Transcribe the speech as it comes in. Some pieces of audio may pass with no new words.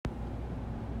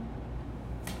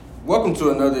Welcome to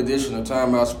another edition of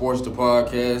Time Out Sports, the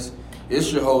podcast.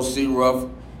 It's your host, C. Ruff,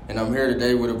 and I'm here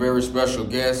today with a very special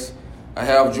guest. I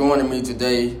have joining me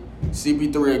today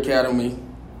CP3 Academy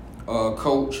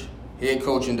coach, head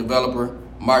coach, and developer,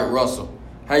 Mike Russell.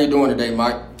 How you doing today,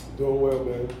 Mike? Doing well,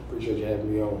 man. Appreciate you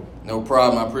having me on. No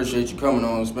problem. I appreciate you coming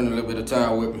on and spending a little bit of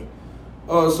time with me.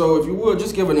 So if you would,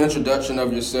 just give an introduction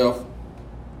of yourself.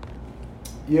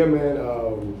 Yeah,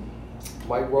 man.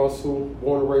 Mike Russell,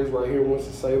 born and raised right here in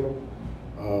Winston-Salem.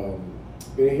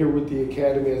 Been here with the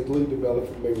Academy as lead developer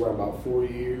for maybe around about 4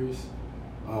 years.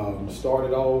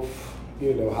 Started off,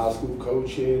 high school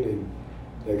coaching, and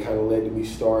that kind of led to me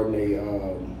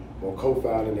starting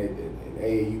co-founding an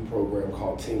AAU program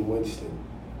called Team Winston.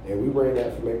 And we ran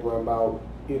that for maybe around about,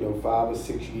 5 or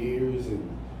 6 years, and,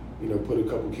 put a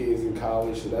couple kids in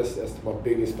college. So that's my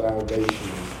biggest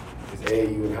foundation is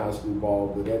AAU and high school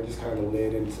ball. But that just kind of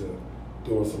led into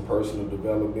doing some personal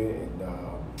development, and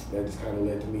that just kind of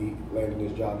led to me landing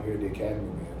this job here at the Academy,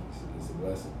 man. It's a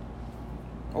blessing.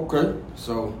 Okay,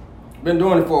 so been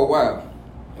doing it for a while.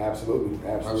 Absolutely.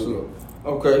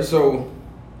 Okay, so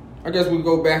I guess we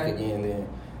go back again then.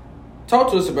 Talk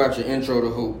to us about your intro to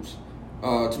hoops.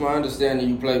 To my understanding,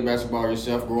 you played basketball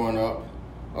yourself growing up.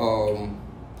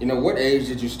 What age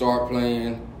did you start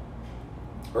playing?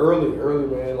 Early,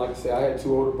 man. Like I said, I had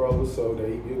two older brothers, so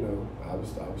they, I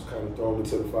was kind of thrown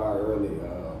into the fire early.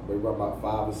 Maybe about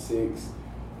 5 or 6.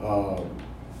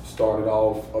 Started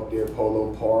off up there at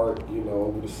Polo Park,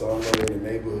 over the summer in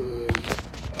the neighborhood.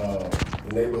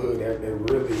 The neighborhood that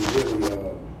really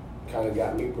kind of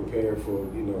got me prepared for,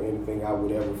 anything I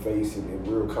would ever face in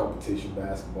real competition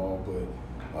basketball. But,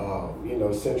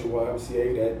 Central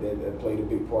YMCA, that played a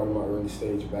big part in my early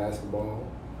stage of basketball.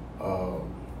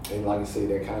 And like I say,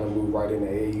 that kind of moved right into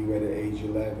AAU at age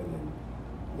 11. And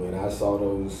when I saw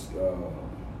those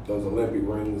Olympic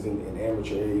rings in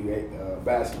amateur AAU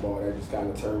basketball, that just kind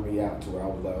of turned me out to where I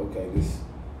was like, okay, this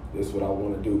is what I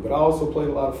want to do. But I also played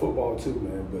a lot of football too,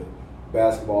 man. But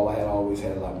basketball, I had always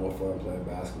had a lot more fun playing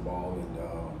basketball, and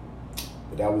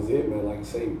but that was it, man. Like I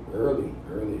say, early,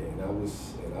 and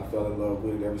I fell in love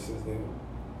with it ever since then.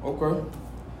 Okay,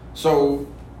 so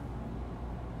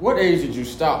what age did you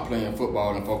stop playing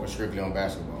football and focus strictly on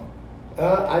basketball?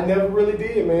 I never really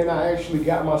did, man. I actually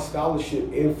got my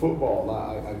scholarship in football.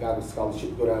 I got a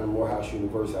scholarship to go down to Morehouse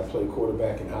University. I played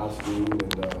quarterback in high school and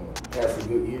had some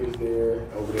good years there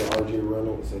over there at R.J.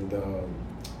 Reynolds. And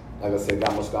like I said,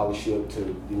 got my scholarship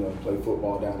to play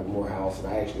football down at Morehouse. And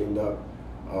I actually ended up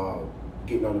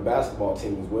getting on the basketball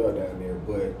team as well down there.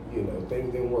 But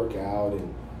things didn't work out,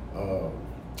 and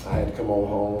I had to come on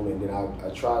home. And then I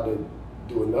tried to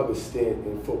do another stint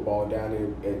in football down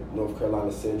there at North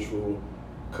Carolina Central,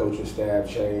 coaching staff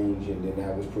change, and then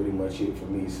that was pretty much it for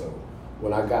me. So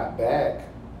when I got back,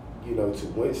 to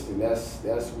Winston,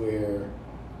 that's where,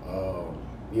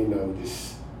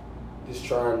 just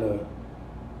trying to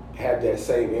have that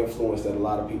same influence that a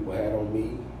lot of people had on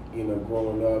me,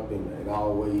 growing up, and I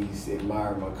always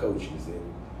admired my coaches.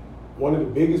 And one of the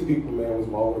biggest people, man, was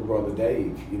my older brother,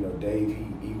 Dave. Dave,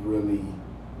 he really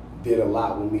did a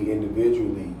lot with me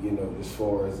individually, as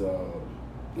far as,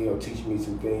 teaching me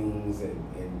some things,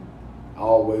 and I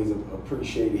always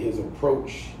appreciated his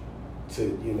approach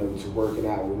to working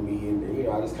out with me. And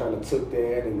I just kind of took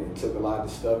that and took a lot of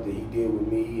the stuff that he did with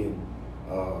me,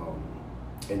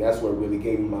 and that's what really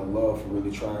gave me my love for really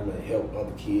trying to help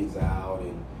other kids out.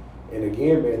 And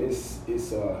again, man, it's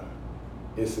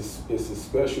a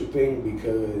special thing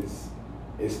because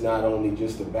it's not only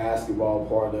just the basketball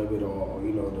part of it or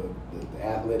the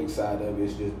athletic side of it.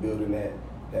 It's just building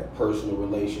that personal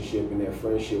relationship and that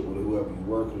friendship with whoever you're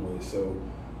working with. So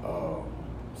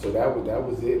that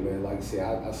was it, man. Like I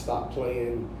said, I stopped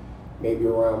playing maybe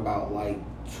around about like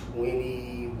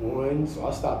 21. So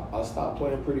I stopped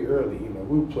playing pretty early.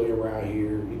 We would play around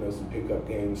here, some pickup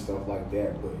games, stuff like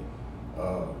that. But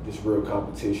just real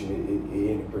competition, it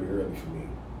ended pretty early for me.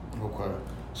 Okay.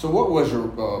 So what was your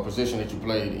position that you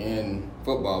played in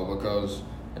football? Because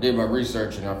I did my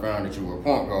research and I found that you were a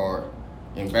point guard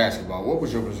in basketball. What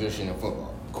was your position in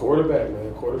football? Quarterback,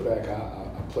 man. Quarterback.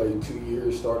 I played 2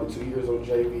 years, started 2 years on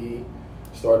JV,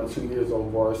 started 2 years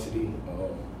on varsity,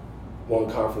 won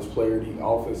conference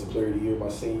offensive player of the year my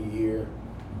senior year.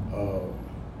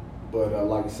 But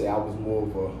like I said, I was more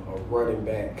of a running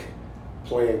back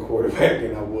playing quarterback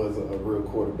than I was a real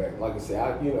quarterback. Like I said,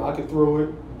 I could throw it,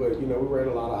 but we ran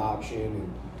a lot of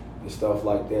option and stuff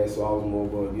like that. So I was more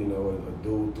of a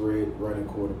dual threat running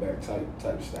quarterback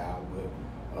type style.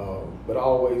 But I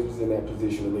always was in that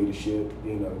position of leadership.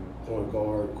 Point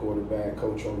guard, quarterback,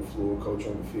 coach on the floor, coach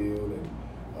on the field, and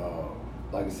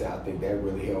like I said, I think that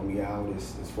really helped me out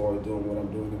as far as doing what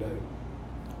I'm doing today.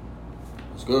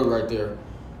 It's good right there.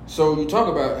 So you talk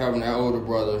about having that older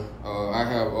brother. I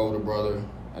have an older brother.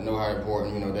 I know how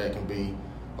important, that can be,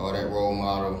 that role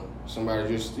model, somebody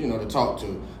just, to talk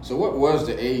to. So what was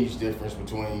the age difference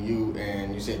between you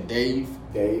and, you said Dave?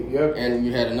 Dave, yep. And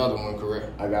you had another one, correct?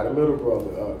 I got a middle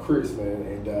brother, Chris, man,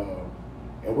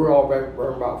 and we're all back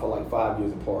about for like 5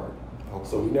 years apart. Okay.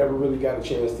 So we never really got a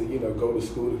chance to, go to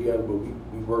school together, but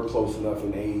we were close enough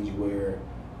in age where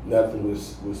nothing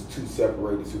was too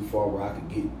separated too far where I could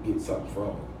get something from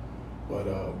him.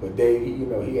 But Dave,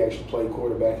 he actually played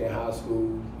quarterback in high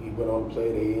school. He went on to play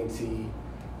at A&T.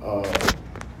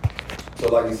 So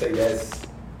like you say,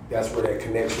 that's where that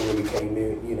connection really came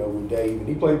in, with Dave. And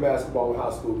he played basketball in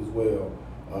high school as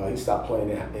well. He stopped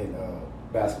playing in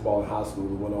basketball in high school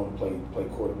and went on to play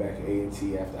quarterback at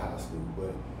A&T after high school.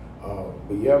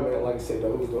 But yeah, man, like I said,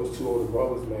 those two older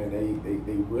brothers, man,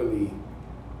 they really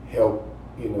helped,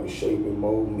 shape and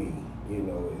mold me,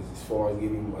 as far as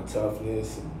giving me my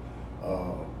toughness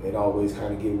and always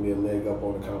kind of giving me a leg up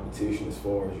on the competition as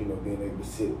far as, being able to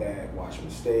sit back, watch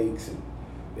mistakes, and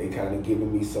they kind of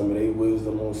giving me some of their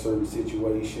wisdom on certain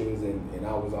situations, and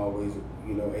I was always,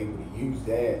 able to use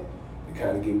that to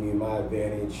kind of give me my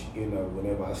advantage,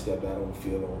 whenever I stepped out on the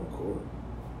field on the court.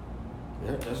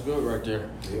 Yeah, that's good right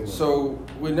there. Yeah. So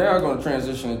we're now going to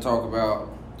transition and talk about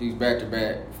these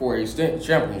back-to-back 4A state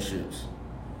championships.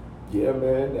 Yeah,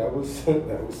 man, that was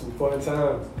some fun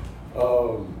times.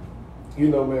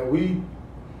 Man,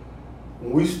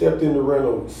 when we stepped into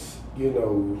Reynolds, we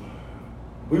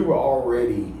were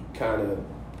already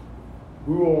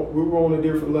we were on a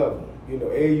different level.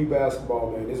 AAU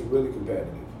basketball, man, it's really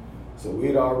competitive. So we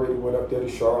had already went up there to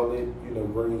Charlotte,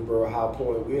 Greensboro, High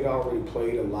Point. We had already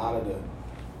played a lot of the,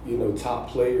 top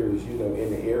players, in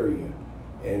the area.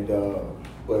 And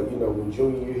but when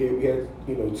junior year here, we had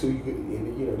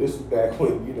this was back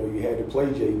when you had to play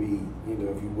JV.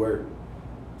 If you worked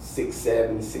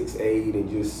 6'7", 6'8", and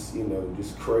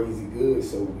just crazy good.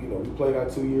 So we played our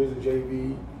 2 years of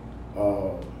JV,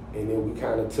 and then we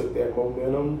kind of took that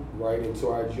momentum right into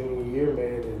our junior year,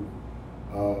 man.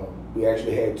 And we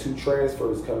actually had 2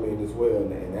 transfers come in as well,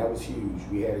 and that was huge.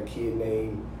 We had a kid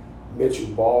named Mitchell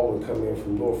Baldwin come in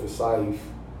from North Forsyth,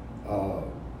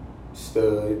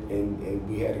 stud, and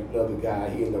we had another guy.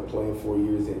 He ended up playing 4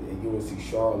 years at UNC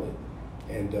Charlotte,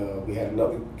 and we had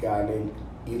another guy named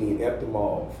Elian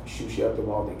Eptimov, Shusha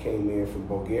Eptimov, that came in from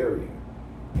Bulgaria,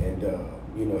 and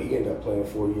he ended up playing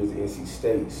 4 years at NC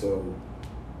State. So,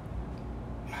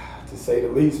 to say the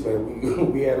least,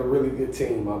 man, we had a really good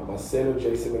team. My center,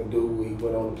 Jason McDougal, he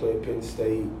went on to play at Penn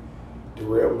State.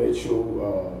 Darrell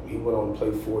Mitchell, he went on to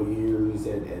play 4 years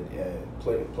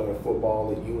playing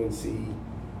football at UNC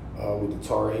with the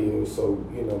Tar Heels. So,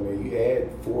 man, you had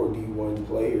 4 D1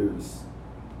 players,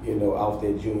 off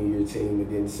that junior year team. And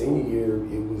then senior year,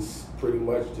 it was pretty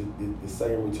much the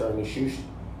same return to Shusha.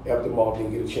 Eptimov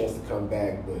didn't get a chance to come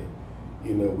back, but,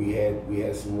 we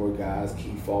had some more guys,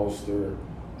 Keith Foster,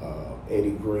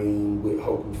 Eddie Green, Whit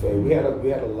Hokenfeld. We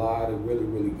had a lot of really,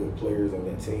 really good players on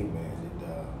that team, man.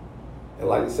 And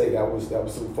like I say, that was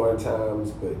some fun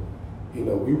times. But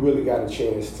we really got a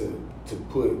chance to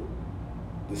put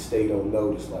the state on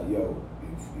notice. Like, yo,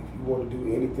 if you want to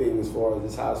do anything as far as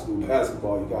this high school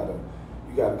basketball, you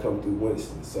gotta come through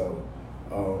Winston. So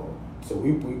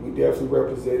we definitely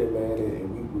represented, man,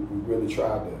 and we really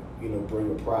tried to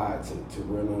bring a pride to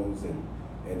Reynolds and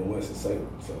the Winston-Salem.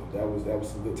 So that was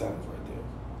some good times right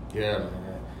there. Yeah,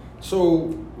 man. So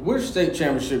which state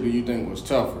championship do you think was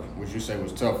tougher? Would you say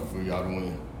was tougher for y'all to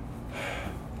win?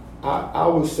 I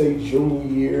would say junior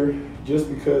year, just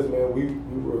because, man, we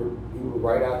were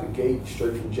right out the gate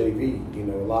straight from JV.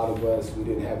 A lot of us, we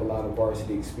didn't have a lot of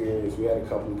varsity experience. We had a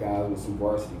couple of guys with some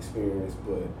varsity experience,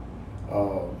 but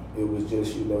it was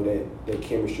just that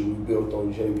chemistry we built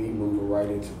on JV moving right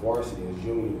into varsity as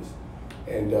juniors.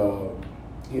 And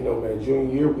man,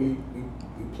 junior year we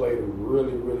played a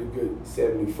really, really good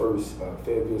 71st,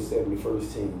 Fayetteville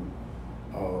 71st team.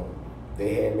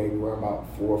 They had maybe around about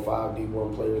 4 or 5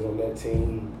 D1 players on that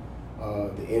team.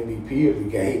 The MVP of the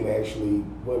game actually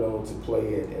went on to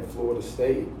play at Florida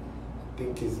State. I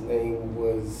think his name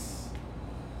was,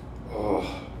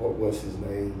 what was his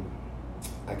name?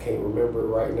 I can't remember it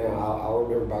right now. I'll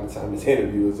remember by the time this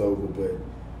interview is over.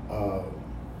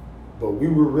 But we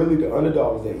were really the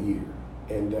underdogs that year.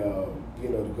 And,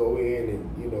 to go in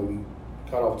and, we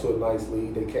got off to a nice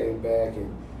lead. They came back,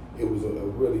 and it was a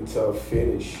really tough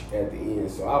finish at the end.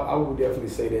 So I would definitely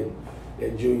say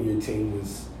that junior team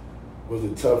was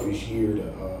the toughest year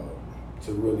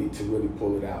to really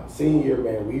pull it out. Senior year,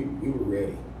 man, we were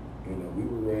ready. You know, we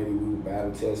were ready. We were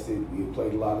battle tested. We had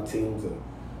played a lot of teams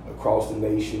across the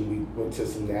nation. We went to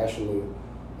some national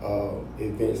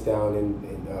events down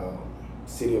in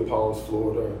City of Palms,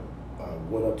 Florida.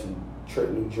 Went up to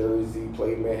Trenton, New Jersey.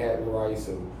 Played Manhattan Rice.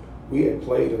 So we had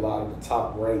played a lot of the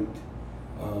top ranked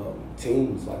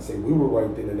teams. Like I say, we were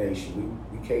ranked in the nation.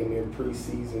 We came in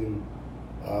preseason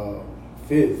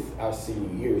 5th our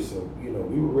senior year. So, you know,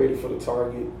 we were ready for the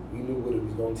target. We knew what it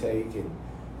was going to take.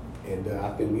 And I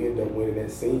think we ended up winning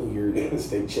that senior year. The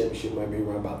state championship might be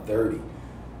around about 30.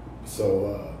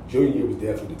 So junior year was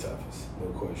definitely the toughest,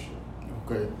 no question.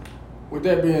 Okay. With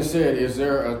that being said, is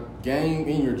there a game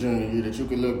in your junior year that you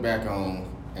could look back on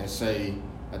and say,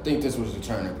 I think this was the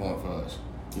turning point for us,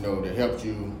 you know, that helped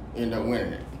you end up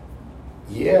winning it?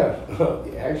 Yeah.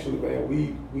 Actually, man,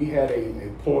 we had a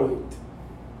point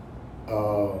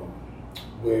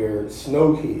where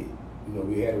snow hit. You know,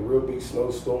 we had a real big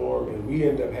snowstorm, and we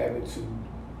ended up having to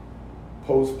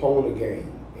postpone the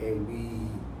game. And we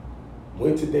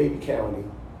went to Davie County,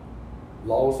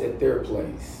 lost at their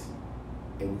place,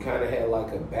 and we kind of had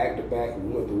like a back-to-back. We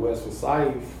went to West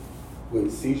Forsyth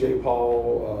with C.J.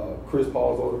 Paul, Chris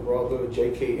Paul's older brother,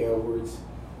 J.K. Edwards.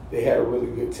 They had a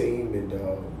really good team, and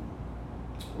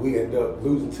we ended up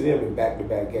losing to them in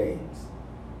back-to-back games.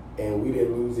 And we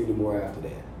didn't lose anymore after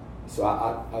that. So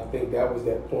I think that was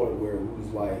that point where it was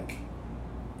like,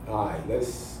 all right,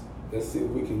 let's see if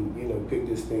we can, you know, pick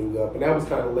this thing up. And that was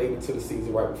kind of late into the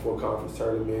season, right before conference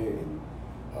tournament. And,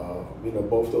 you know,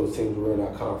 both those teams were in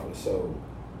our conference. So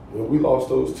when we lost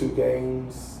those 2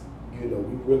 games, you know,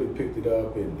 we really picked it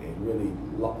up and really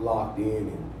locked in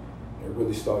and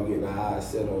really started getting our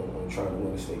eyes set on trying to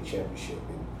win a state championship.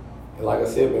 And like I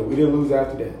said, man, we didn't lose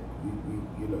after that. We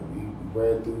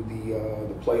ran through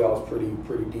the playoffs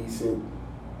pretty decent,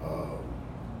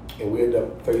 and we ended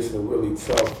up facing a really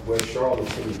tough West Charlotte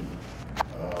team.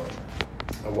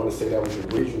 I want to say that was the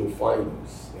regional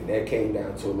finals, and that came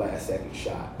down to a last-second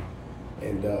shot.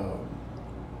 And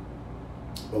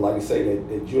but like I say,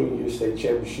 that junior year state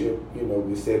championship, you know,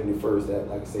 with 71st, that,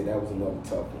 like I say, that was another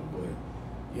tough one.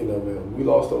 But you know, man, we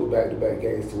lost those back-to-back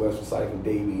games to West Forsyth and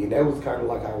Davie, and that was kind of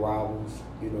like our rivals,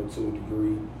 you know, to a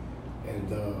degree.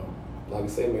 And like I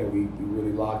say, man, we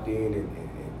really locked in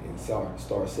and start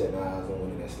setting eyes on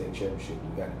winning that state championship. We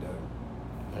got it done.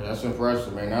 Yeah, that's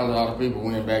impressive, man. Not a lot of people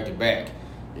win back-to-back.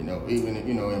 You know, even,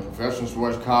 you know, in professional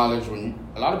sports, college,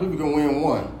 a lot of people can win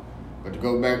one, but to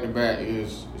go back-to-back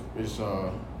is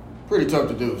pretty tough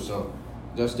to do. So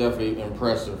that's definitely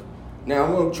impressive. Now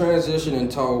I'm going to transition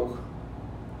and talk,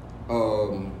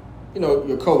 you know,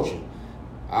 your coaching.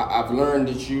 I've learned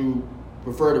that you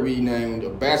prefer to be named a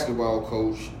basketball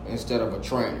coach instead of a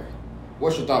trainer.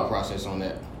 What's your thought process on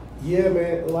that? Yeah,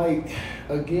 man. Like,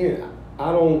 again,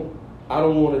 I don't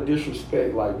want to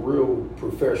disrespect like real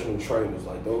professional trainers.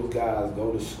 Like those guys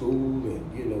go to school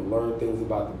and, you know, learn things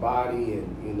about the body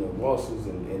and, you know, muscles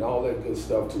and all that good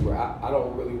stuff to where I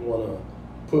don't really want to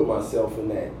put myself in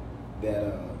that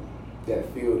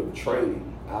field of training.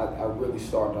 I really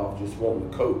started off just wanting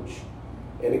to coach.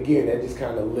 And again, that just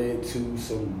kind of led to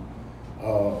some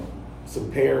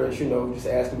parents, you know, just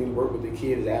asking me to work with the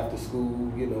kids after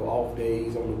school, you know, off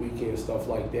days, on the weekends, stuff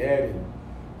like that. And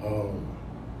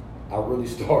I really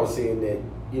started seeing that,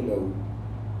 you know,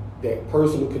 that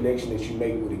personal connection that you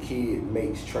make with a kid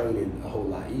makes training a whole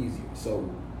lot easier. So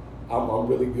I'm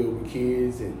really good with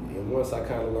kids, and once I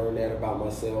kind of learned that about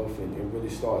myself and really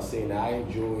started seeing that I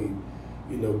enjoy,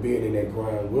 you know, being in that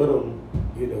grind with them,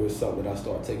 you know, it's something that I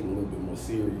started taking a little bit more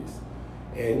serious.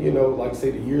 And, you know, like I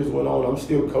say, the years went on, I'm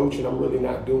still coaching. I'm really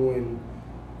not doing,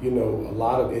 you know, a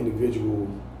lot of individual,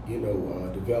 you know,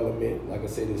 development. Like I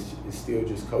said, it's still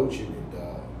just coaching. And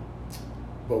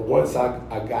but once I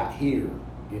got here,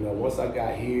 you know,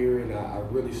 and I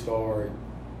really started,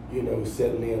 you know,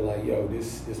 settling in like, yo,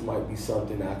 this might be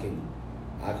something I can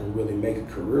really make a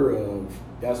career of.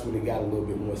 That's when it got a little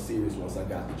bit more serious once I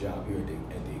got the job here at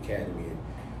the academy.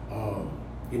 And,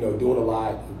 you know, doing a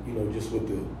lot, you know, just with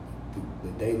the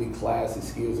daily classes,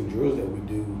 skills, and drills that we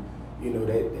do, you know,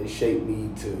 that shaped me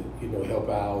to, you know, help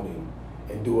out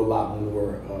and do a lot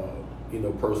more, you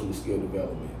know, personal skill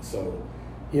development. So,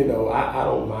 you know, I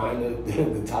don't mind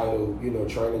the title, you know,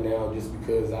 trainer now, just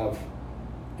because I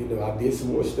did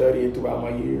some more studying throughout my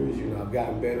years. You know, I've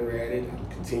gotten better at it. I'm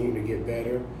continuing to get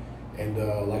better. And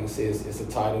like I said, it's a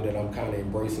title that I'm kind of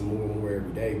embracing more and more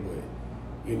every day. But,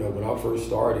 you know, when I first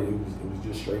started, it was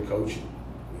just straight coaching.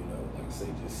 You know, like I say,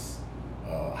 just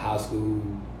high school,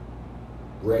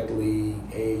 rec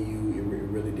league, AAU, it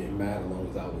really didn't matter as long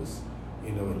as I was,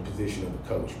 you know, in the position of a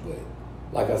coach. But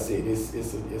like I said,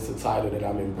 it's a title that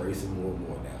I'm embracing more and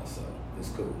more now, so it's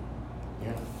cool.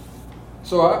 Yeah.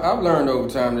 So I've learned over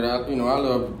time that I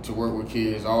love to work with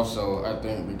kids also. I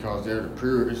think because they're the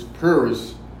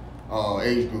purest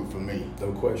age group for me.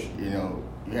 No question. You know,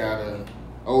 you have an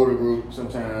older group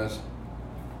sometimes.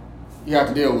 You have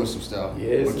to deal with some stuff.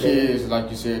 Yes, but kids,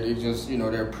 like you said, they just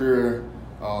they're pure.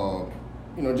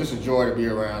 Just a joy to be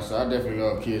around. So I definitely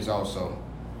love kids also.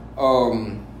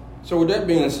 So with that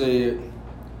being said,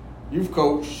 you've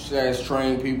coached /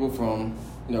 trained people from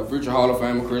future Hall of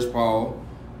Famer Chris Paul.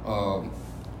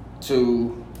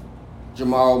 To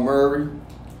Jamal Murray,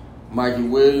 Mikey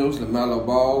Williams, LaMelo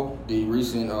Ball, the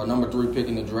recent number 3 pick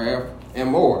in the draft,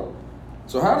 and more.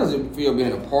 So how does it feel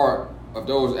being a part of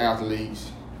those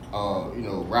athletes,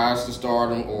 rise to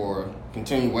stardom or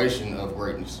continuation of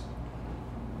greatness?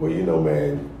 Well,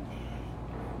 man,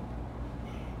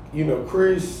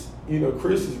 Chris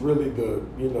is really the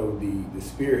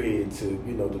spearhead to,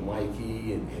 the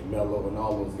Mikey and Melo and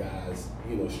all those guys,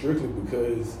 strictly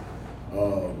because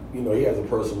he has a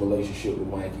personal relationship with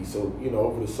Mikey. So,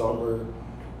 over the summer,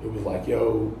 it was like,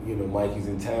 Mikey's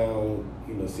in town,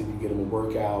 see if you get him a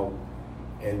workout.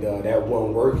 And that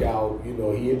one workout, he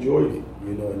enjoyed it,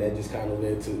 and that just kind of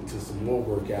led to some more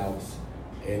workouts.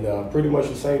 And pretty much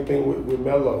the same thing with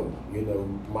Melo.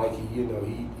 Mikey, he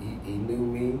knew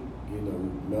me.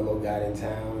 Melo got in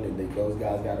town, and those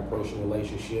guys got a personal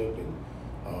relationship. And,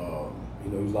 he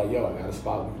was like, I got a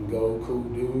spot we can go, cool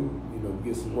dude,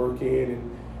 get some work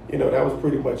in. And, that was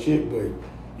pretty much it. But,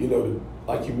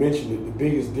 like you mentioned, the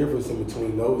biggest difference in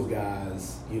between those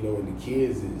guys, and the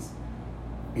kids is,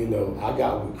 I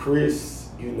got with Chris,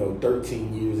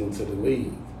 13 years into the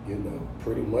league,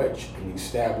 pretty much an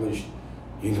established,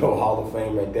 Hall of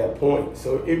Fame at that point.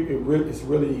 So it's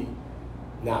really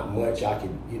not much I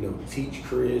can, teach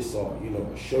Chris or,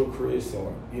 show Chris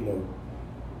or,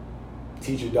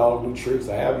 teach a dog new tricks,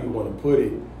 or however you want to put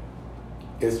it.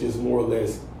 It's just more or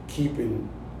less keeping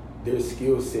their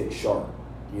skill set sharp,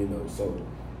 So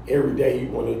every day you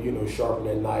want to, sharpen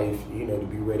that knife, to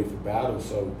be ready for battle.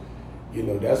 So,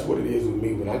 that's what it is with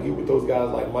me. When I get with those guys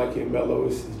like Mikey and Melo,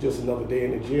 it's just another day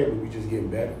in the gym and we just getting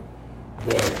better.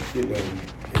 But,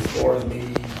 as far as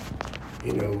me,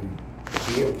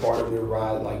 being part of their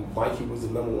ride, like Mikey was the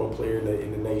number 1 player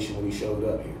in the nation when he showed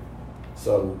up here.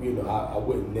 So, I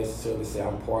wouldn't necessarily say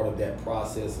I'm part of that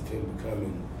process of him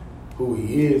becoming who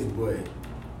he is, but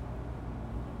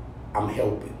I'm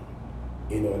helping.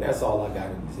 And that's all I got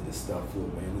into this stuff for,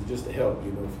 man. It's just to help.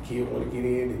 If a kid want to get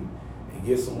in and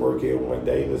get some work in one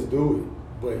day, let's do it.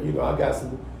 But, I got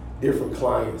some different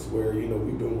clients where,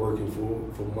 we've been working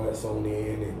for months on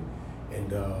end,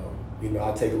 and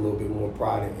I take a little bit more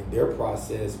pride in their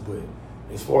process. But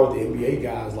as far as the NBA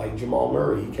guys, like Jamal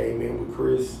Murray, he came in with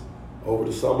Chris over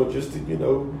the summer just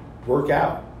to, work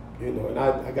out, and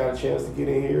I got a chance to get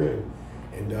in here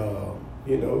and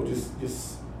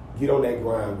just get on that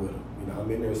grind with him. I'm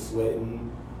in there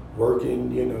sweating,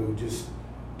 working, just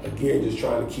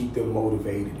trying to keep them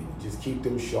motivated and just keep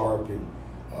them sharp and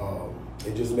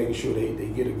just making sure they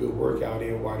get a good workout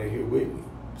in while they're here with me.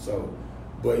 So,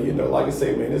 but, like I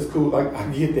say, man, it's cool. Like,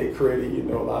 I get that credit.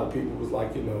 A lot of people was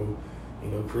like,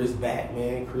 Chris back,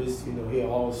 man. Chris, he an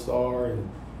all-star, and,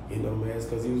 man, it's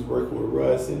because he was working with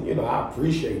Russ. And, I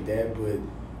appreciate that, but,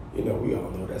 we all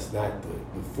know that's not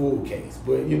the full case.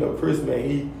 But, Chris,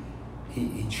 man,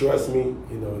 he trusts me,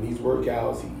 in these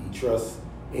workouts. He trusts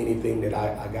anything that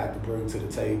I got to bring to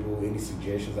the table, any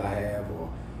suggestions I have, or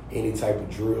any type of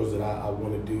drills that I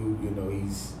want to do.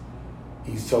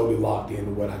 He's totally locked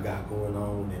into what I got going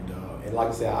on, and like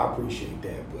I said, I appreciate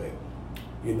that. But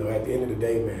at the end of the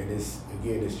day, man, it's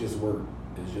just work.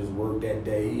 It's just work that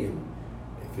day, and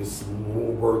if it's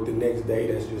more work the next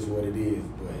day, that's just what it is.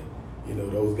 But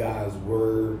those guys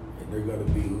were, and they're gonna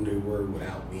be who they were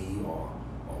without me or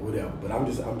whatever. But I'm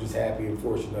just happy and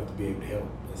fortunate enough to be able to help.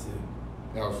 That's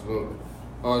it. Absolutely.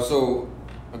 So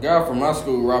a guy from my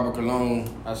school, Robert Cologne,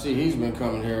 I see he's been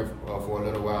coming here for a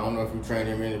little while. I don't know if you trained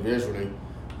him individually,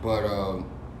 but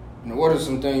what are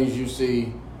some things you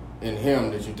see in him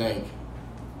that you think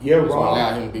Rob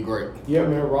allowed him to be great? Yeah,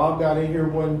 man, Rob got in here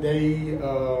one day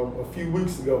a few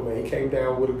weeks ago, man. He came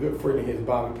down with a good friend of his,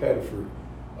 Bobby Pettiford.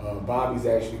 Bobby's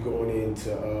actually going into,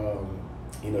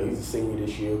 he's a senior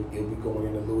this year. He'll be going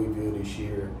into Louisville this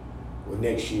year, or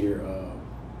next year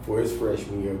for his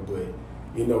freshman year. But,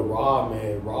 Rob,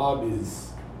 man, Rob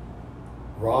is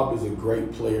a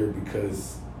great player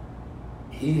because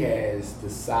he has the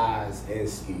size and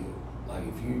skill. Like,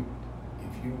 if you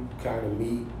kind of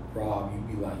meet Rob, you'd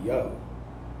be like, yo,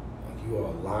 like, you are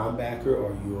a linebacker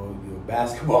or you're a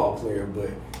basketball player.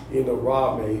 But,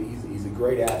 Rob, man, he's a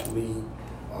great athlete,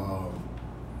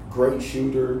 great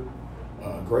shooter.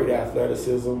 great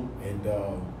athleticism,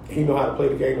 and he know how to play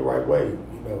the game the right way.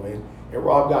 And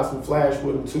Rob got some flash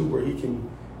with him too, where he can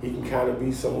kind of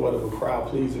be somewhat of a crowd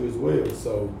pleaser as well.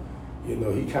 So, he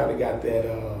kind of got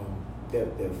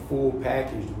that full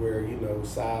package where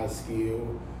size,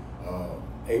 skill,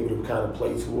 able to kind of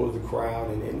play towards the crowd,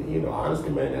 and honestly,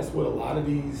 man, that's what a lot of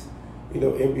these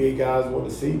NBA guys want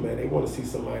to see, man. They want to see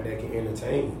somebody that can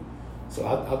entertain. So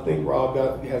I think Rob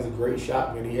has a great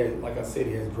shot, man. He has, like I said,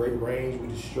 he has great range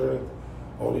with his strength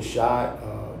on his shot.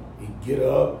 He get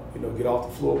up, get off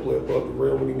the floor, play above the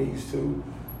rim when he needs to.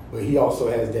 But he also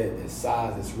has that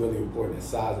size that's really important, that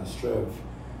size and strength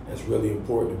that's really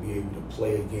important to be able to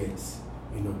play against,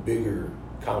 bigger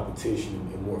competition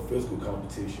and more physical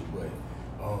competition. But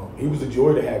he was a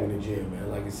joy to have in the gym, man.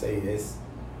 Like I say,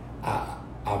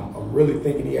 I'm really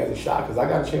thinking he has a shot because I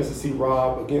got a chance to see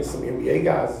Rob against some NBA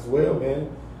guys as well, man.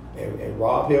 And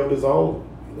Rob held his own.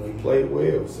 He played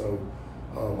well. So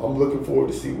I'm looking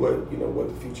forward to see what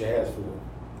the future has for him.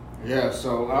 Yeah.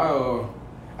 So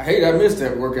I missed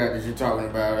that workout that you're talking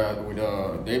about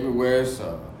with David West,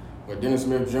 with Dennis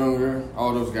Smith Jr.,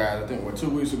 all those guys. I think 2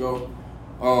 weeks ago.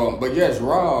 But yes,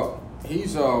 Rob,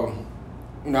 he's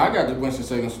I got to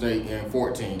Winston-Salem State in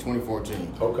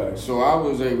 2014. Okay. So I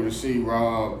was able to see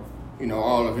Rob,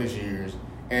 all of his years.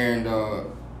 And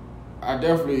I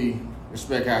definitely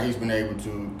respect how he's been able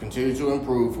to continue to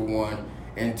improve, for one.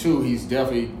 And two, he's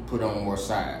definitely put on more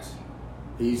size.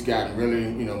 He's gotten really,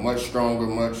 much stronger,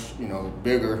 much,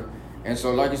 bigger. And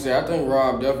so, like you said, I think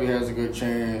Rob definitely has a good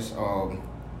chance,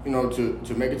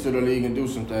 to make it to the league and do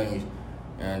some things.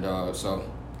 And so...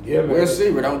 Yeah, man. We'll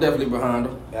see, but I'm definitely behind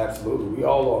him. Absolutely. We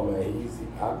all are,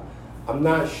 man. I'm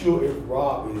not sure if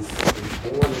Rob is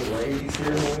born and raised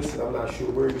here in Winston. I'm not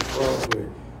sure where he's from,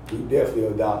 but we definitely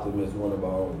adopted him as one of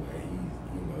our own, man.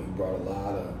 He brought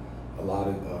a lot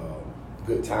of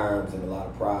good times and a lot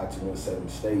of pride to Winston-Salem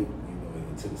State,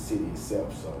 and to the city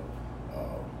itself. So,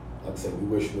 like I said, we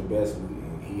wish him the best,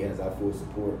 and he has our full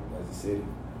support as a city.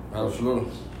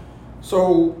 Absolutely.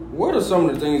 So, what are some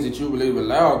of the things that you believe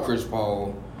allowed Chris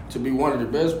Paul to be one of the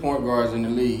best point guards in the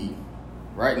league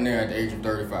right now at the age of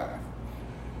 35?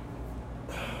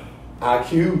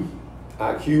 IQ,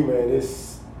 man.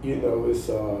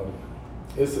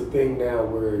 It's a thing now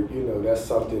where that's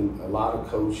something a lot of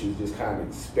coaches just kind of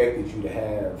expected you to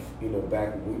have.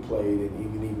 Back when we played,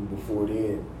 and even before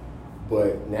then.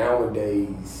 But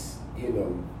nowadays,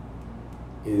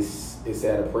 it's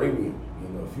at a premium.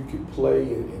 If you can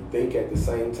play and think at the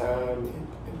same time,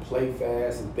 and play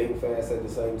fast and think fast at the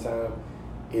same time,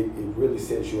 it really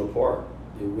sets you apart.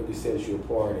 It really sets you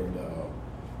apart, and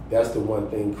that's the one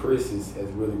thing Chris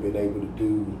has really been able to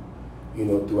do,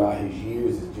 throughout his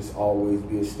years, is just always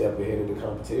be a step ahead of the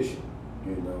competition.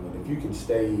 And if you can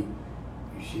stay,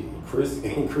 in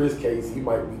Chris' case, he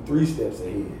might be 3 steps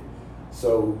ahead.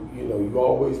 So, you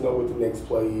always know what the next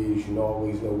play is. You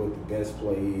always know what the best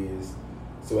play is.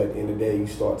 So at the end of the day, you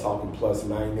start talking plus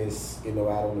minus,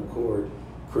 out on the court.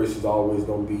 Chris is always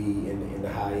going to be in the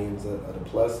high ends of the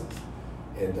pluses.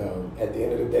 And at the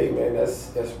end of the day, man,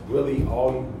 that's really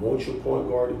all you want your point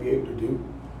guard to be able to do.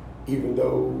 Even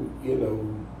though,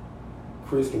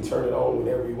 Chris can turn it on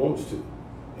whenever he wants to.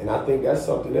 And I think that's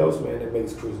something else, man, that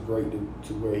makes Chris great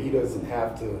to where he doesn't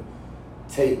have to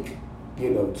take,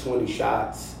 20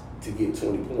 shots to get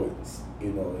 20 points.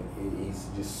 And he's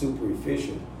just super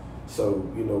efficient. So,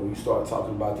 when you start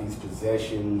talking about these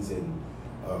possessions and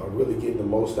really getting the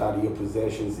most out of your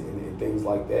possessions and things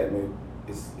like that, man,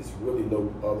 it's really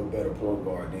no other better point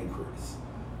guard than Chris.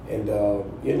 And,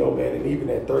 man, and even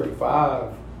at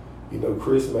 35,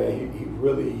 Chris, man, he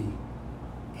really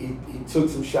took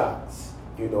some shots,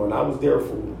 and I was there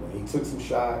for him, man. He took some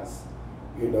shots,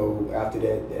 after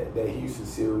that Houston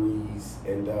series,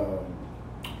 and,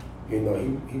 he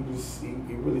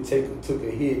really took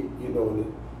a hit,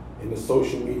 in the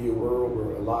social media world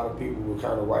where a lot of people were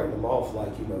kind of writing him off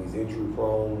like, he's injury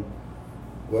prone,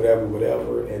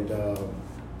 whatever. And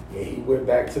he went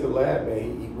back to the lab,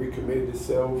 man. He recommitted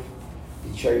himself.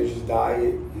 He changed his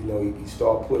diet. He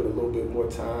started putting a little bit more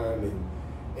time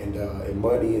and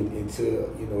money into,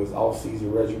 his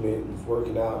off-season regimen. He's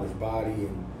working out in his body.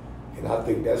 And I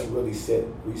think that's really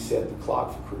reset the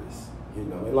clock for Chris.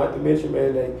 And like to mention,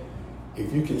 man, that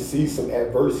if you can see some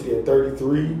adversity at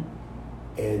 33,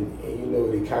 and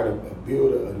they kind of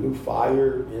build a new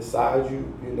fire inside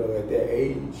you, at that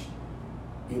age,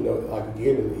 like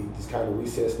again, it just kind of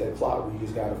resets that clock where you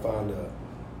just gotta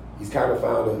he's kind of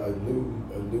found a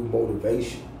new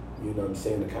motivation, what I'm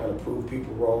saying, to kind of prove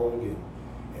people wrong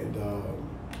and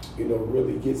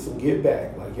really get some get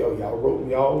back. Like, yo, y'all wrote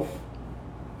me off,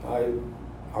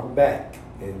 I'm back,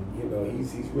 And you know,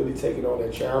 he's really taking on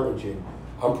that challenge, and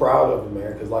I'm proud of him,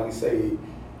 man. Because like you say,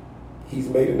 he's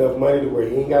made enough money to where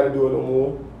he ain't got to do it no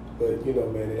more. But you know,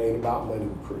 man, it ain't about money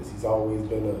with Chris. He's always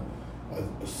been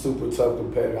a super tough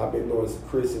competitor. I've been knowing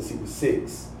Chris since he was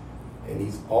 6, and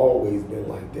he's always been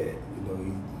like that.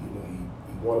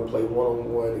 He want to play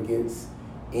one-on-one against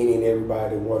any and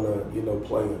everybody that want to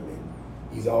play him, and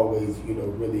he's always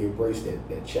really embraced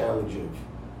that challenge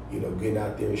of getting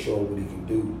out there and showing what he can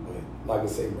do. But like I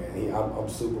say, man, I'm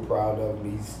super proud of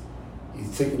him.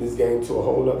 He's taking this game to a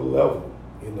whole other level,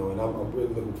 and I'm really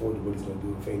looking forward to what he's gonna do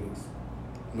in Phoenix.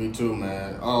 Me too,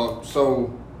 man.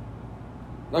 So,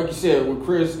 like you said, with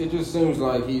Chris, it just seems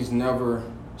like he's never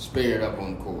spared up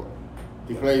on the court.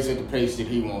 He plays at the pace that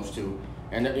he wants to.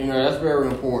 And, that's very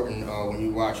important when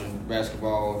you're watching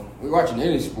basketball. We're watching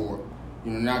any sport,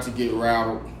 not to get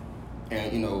rattled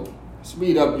and,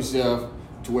 speed up yourself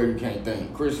to where you can't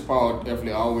think. Chris Paul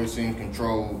definitely always seems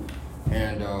controlled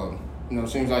and,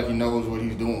 seems like he knows what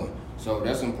he's doing. So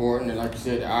that's important. And like you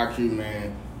said, the IQ,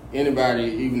 man, anybody,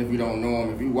 even if you don't know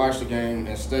him, if you watch the game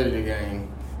and study the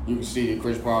game, you can see that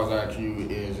Chris Paul's IQ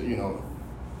is,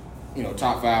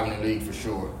 top 5 in the league for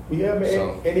sure. Yeah, man,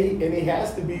 so, and he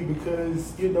has to be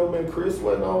because, man, Chris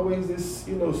wasn't always this,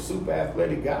 super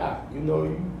athletic guy.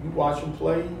 You watch him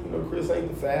play, Chris ain't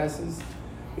the fastest,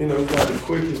 he's not the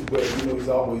quickest, but, he's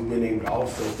always been able to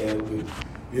offset that with,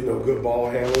 good ball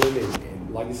handling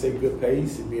and like you say, good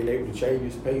pace and being able to change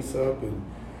his pace up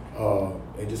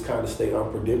and just kind of stay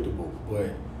unpredictable.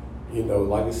 But,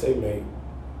 like I say, man,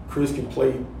 Chris can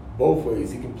play both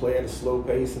ways. He can play at a slow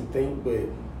pace and think, but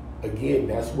again,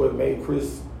 that's what made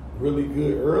Chris really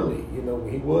good early.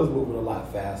 When he was moving a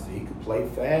lot faster, he could play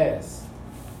fast,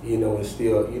 and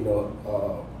still,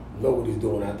 know what he's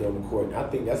doing out there on the court. And I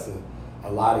think that's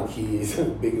a lot of kids'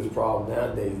 biggest problem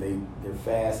nowadays. They're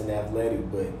fast and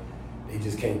athletic, but they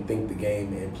just can't think the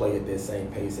game and play at that same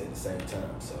pace at the same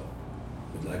time. So,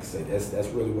 like I said, that's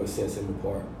really what sets him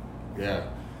apart. Yeah.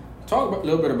 Talk a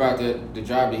little bit about the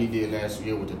job that he did last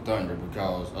year with the Thunder,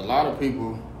 because a lot of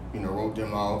people, wrote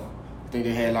them off. I think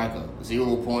they had like a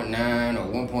 0.9 or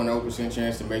 1.0%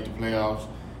 chance to make the playoffs.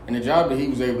 And the job that he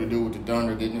was able to do with the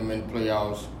Thunder, getting them in the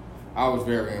playoffs, I was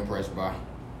very impressed by.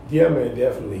 Yeah, man,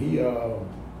 definitely. He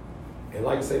and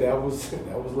like I say, that was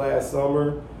last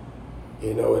summer,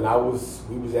 and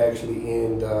we was actually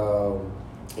in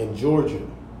Georgia.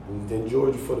 We was in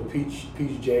Georgia for the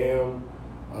Peach Jam.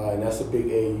 And that's a big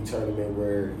AAU tournament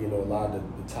where, a lot of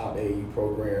the top AAU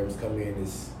programs come in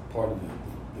as part of the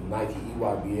Nike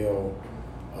EYBL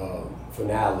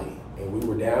finale. And we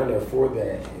were down there for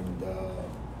that.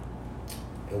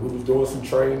 And we was doing some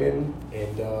training.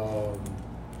 And,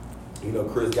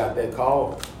 Chris got that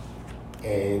call.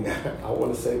 And I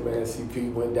want to say, man,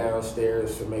 CP went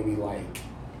downstairs for maybe like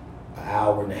an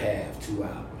hour and a half, 2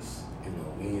 hours.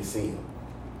 We didn't see him.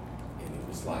 And it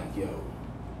was like, yo,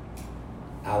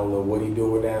 I don't know what he's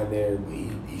doing down there, but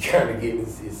he kind of getting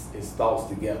his thoughts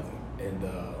together. And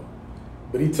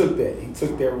but he took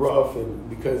that rough, and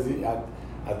because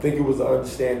I think it was an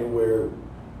understanding where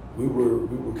we were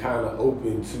kind of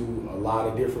open to a lot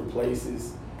of different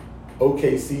places.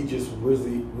 OKC just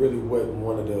really wasn't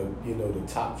one of the the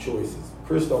top choices.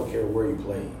 Chris don't care where he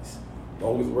plays,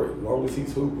 long as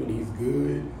he's hooping, he's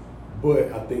good.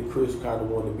 But I think Chris kind of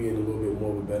wanted to be in a little bit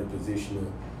more of a better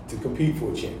position to compete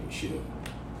for a championship.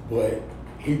 But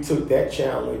he took that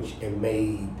challenge and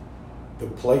made the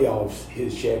playoffs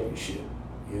his championship,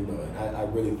 And I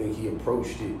really think he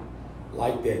approached it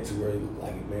like that, to where,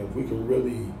 like, man, if we can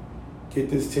really get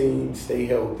this team, stay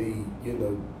healthy,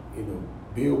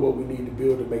 build what we need to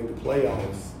build to make the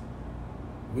playoffs,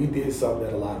 we did something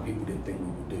that a lot of people didn't think we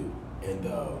would do. And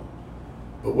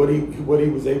but what he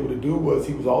was able to do was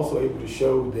he was also able to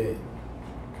show that,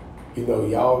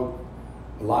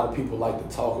 a lot of people like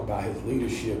to talk about his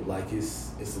leadership like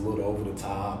it's a little over the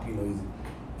top. He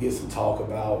gets to talk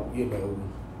about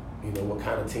what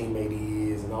kind of teammate he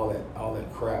is and all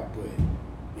that crap. But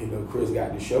Chris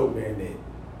got to show, man, that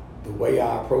the way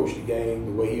I approach the game,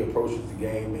 the way he approaches the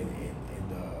game, and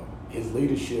his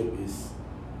leadership is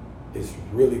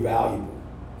really valuable.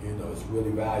 It's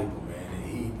really valuable, man.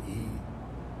 And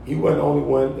he wasn't the only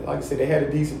one. Like I said, they had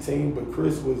a decent team, but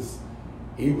Chris was.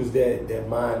 He was that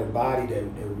mind and body that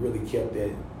really kept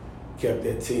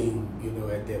that team,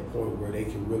 at that point where they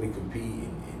can really compete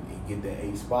and get that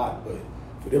 8th spot. But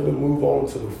for them to move on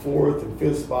to the 4th and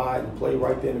 5th spot and play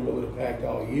right there in the middle of the pack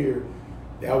all year,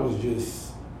 that was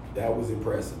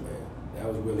impressive, man. That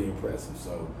was really impressive.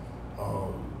 So,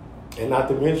 and not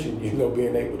to mention,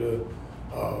 being able to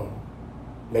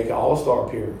make an All-Star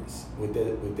appearance with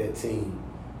that team.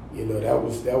 You know, that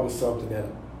was something that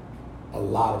a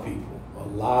lot of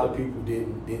people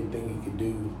didn't think he could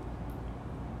do.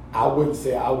 I wouldn't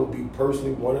say I would be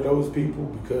personally one of those people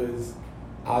because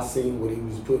I seen what he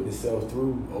was putting himself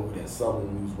through over that summer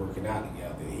when we was working out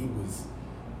together.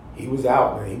 He was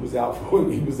out, man. He was out for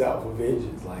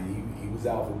vengeance. Like he was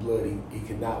out for blood. He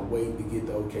could not wait to get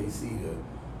to OKC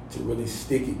to really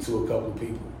stick it to a couple of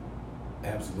people.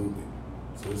 Absolutely.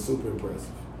 So it's super impressive.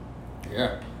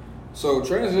 Yeah. So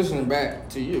transitioning back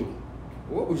to you,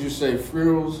 what would you say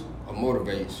fuels or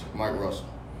motivates Mike Russell?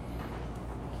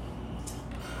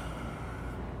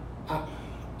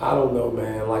 I don't know,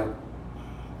 man. Like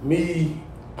me,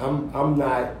 I'm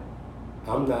not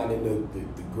in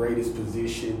the greatest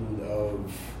position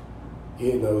of,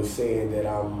 you know, saying that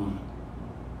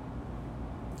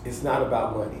it's not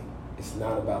about money. It's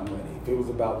not about money. If it was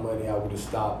about money, I would have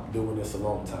stopped doing this a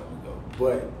long time ago.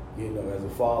 But, you know, as a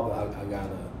father,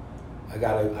 I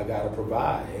gotta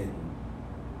provide. And,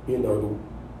 you know,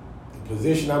 the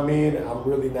position I'm in, I'm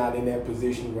really not in that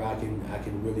position where I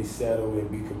can really settle and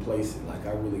be complacent. Like,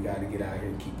 I really got to get out here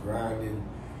and keep grinding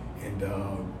and,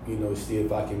 you know, see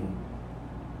if I can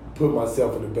put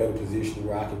myself in a better position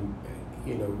where I can,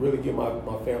 you know, really give my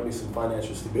family some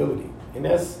financial stability. And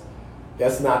that's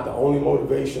not the only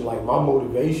motivation. Like, my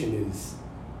motivation is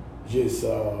just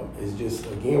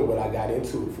again what I got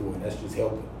into it for. And that's just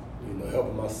helping, you know,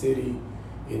 helping my city,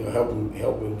 you know,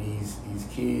 helping these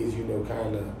kids, you know,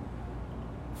 kind of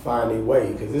find their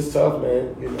way. Because it's tough,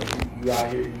 man. You know, you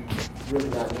out here, you really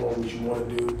not doing what you want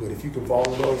to do. But if you can fall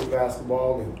in love with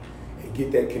basketball and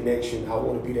get that connection, I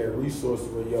want to be that resource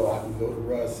where, I can go to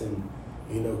Russ and,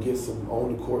 you know, get some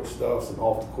on the court stuff, some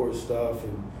off the court stuff,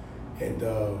 and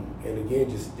again,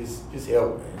 just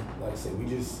help, man. Like I said,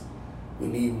 we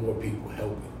need more people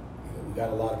helping. You know, we got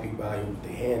a lot of people out here with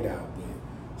their hand out, but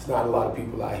it's not a lot of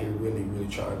people out here really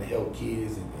trying to help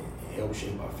kids and help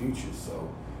shape our future.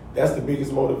 So that's the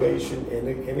biggest motivation. And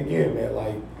again, man,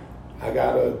 like I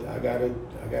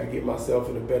gotta get myself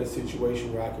in a better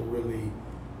situation where I can really,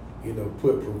 you know,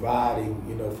 put providing,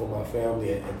 you know, for my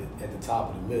family at the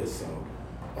top of the list. So,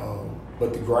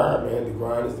 but the grind, man,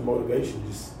 is the motivation.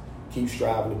 Just keep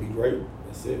striving to be great.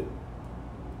 That's it.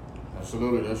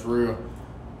 Absolutely, that's real.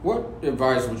 What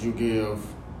advice would you give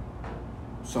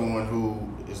someone who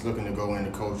is looking to go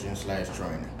into coaching /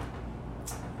 training?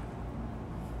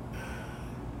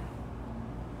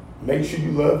 Make sure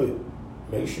you love it.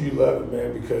 Make sure you love it,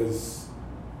 man, because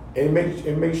and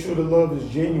make sure the love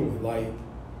is genuine. Like,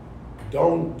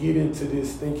 don't get into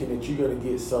this thinking that you're gonna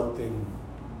get something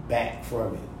back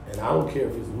from it. And I don't care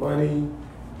if it's money.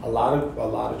 A lot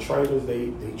of trainers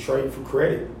they train for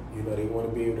credit. You know, they want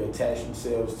to be able to attach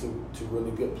themselves to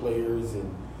really good players,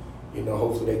 and, you know,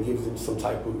 hopefully that gives them some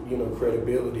type of, you know,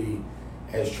 credibility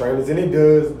as trainers, and it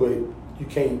does. But you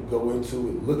can't go into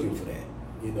it looking for that,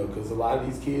 you know, because a lot of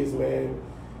these kids, man,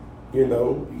 you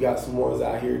know, you got some ones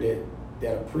out here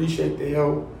that appreciate the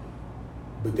help,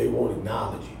 but they won't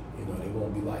acknowledge it. You know, they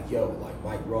won't be like, yo, like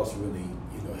Mike Ross really,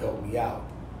 you know, helped me out.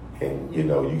 And, you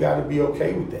know, you got to be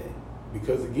okay with that.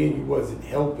 Because, again, you wasn't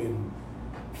helping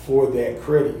for that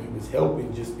credit. You was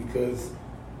helping just because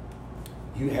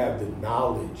you have the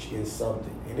knowledge in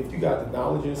something. And if you got the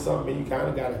knowledge in something, you kind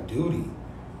of got a duty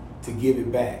to give it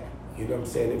back. You know what I'm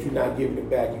saying? If you're not giving it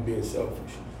back, you're being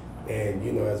selfish. And,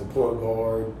 you know, as a point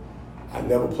guard, I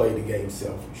never played the game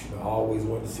selfish. You know, I always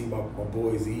wanted to see my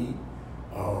boys eat.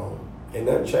 And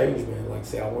nothing changed, man. Like I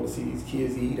say, I want to see these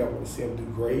kids eat. I want to see them do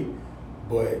great.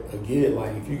 But, again,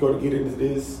 like, if you're going to get into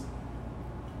this,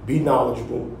 be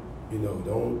knowledgeable. You know,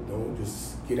 don't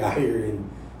just get out here and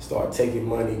start taking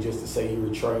money just to say you're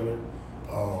a trainer.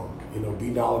 You know, be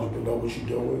knowledgeable, know what you're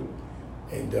doing,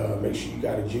 and make sure you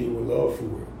got a genuine love for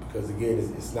it. Because, again,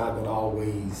 it's not going to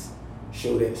always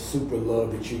show that super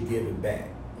love that you're giving back.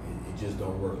 It just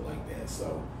don't work like that.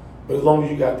 So, but as long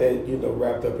as you got that, you know,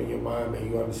 wrapped up in your mind,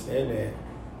 man, you understand that,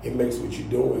 it makes what you're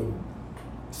doing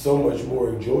so much more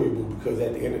enjoyable. Because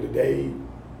at the end of the day,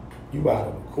 you out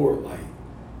on the court. Like,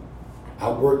 I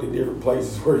worked in different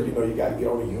places where, you know, you got to get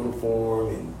on a uniform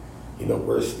and, you know,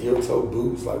 wear steel-toe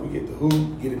boots. Like, we get the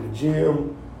hoop, get in the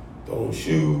gym, throw on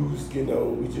shoes. You know,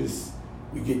 we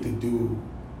get to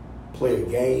play a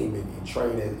game and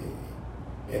train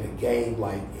in a game,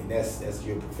 like, and that's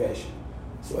your profession.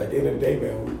 So at the end of the day,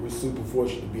 man, we're super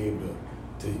fortunate to be able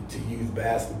to use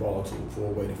basketball for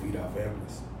a way to feed our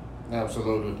families.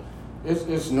 Absolutely.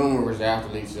 It's numerous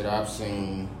athletes that I've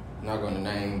seen, not going to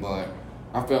name, but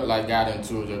I felt like got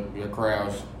into the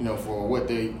crafts, you know, for what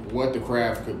the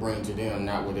craft could bring to them,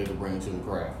 not what they could bring to the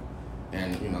craft.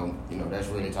 And, you know, that's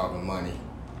really talking money.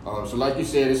 So like you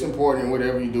said, it's important in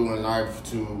whatever you do in life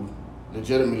to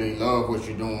legitimately love what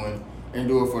you're doing and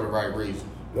do it for the right reason.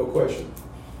 No question,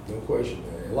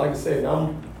 man. And like I said,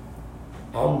 I'm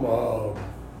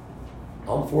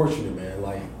fortunate, man.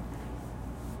 Like,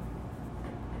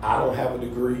 I don't have a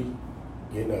degree,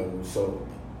 so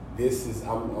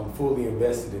I'm fully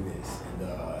invested in this, and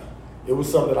it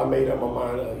was something that I made up my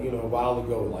mind, a while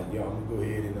ago. Like, I'm gonna go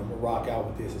ahead and I'm gonna rock out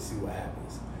with this and see what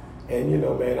happens. And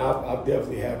man, I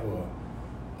definitely have a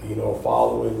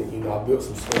following. I built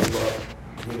some stuff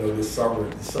up, this summer.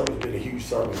 This summer's been a huge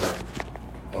summer.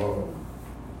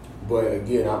 But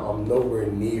again, I'm nowhere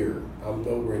near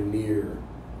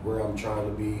where I'm trying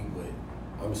to be. But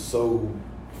I'm so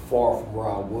far from where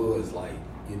I was. Like,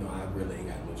 I really ain't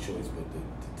got no choice but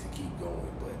to keep going.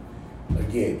 But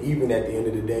again, even at the end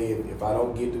of the day, if I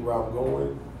don't get to where I'm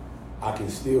going, I can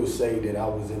still say that I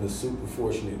was in a super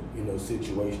fortunate,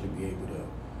 situation to be able to,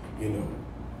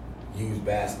 use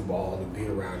basketball and be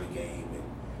around the game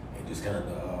and just kind of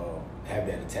have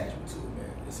that attachment to it,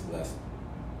 man. It's a blessing.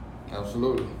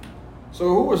 Absolutely. So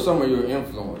who were some of your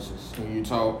influences when you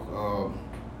talk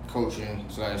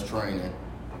coaching/training?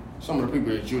 Some of the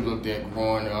people that you looked at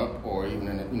growing up or even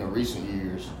in recent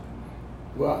years?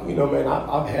 Well, man,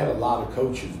 I've had a lot of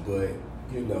coaches, but,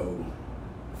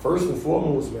 first and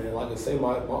foremost, man, like I say,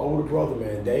 my older brother,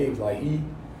 man, Dave, like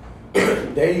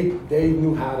Dave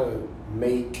knew how to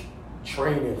make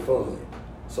training fun.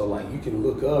 So like you can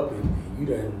look up and you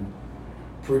done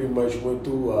pretty much went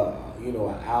through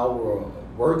an hour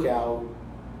workout,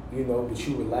 but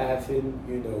you were laughing,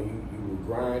 you were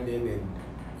grinding and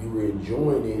you were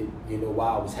enjoying it,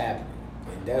 while it was happening.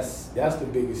 And that's the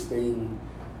biggest thing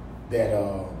that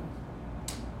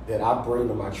I bring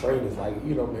to my trainers. Like,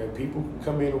 man, people can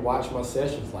come in and watch my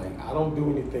sessions. Like, I don't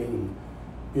do anything,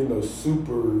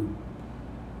 super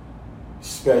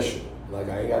special. Like,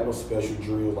 I ain't got no special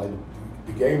drills. Like,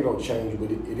 the game don't change,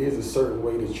 but it is a certain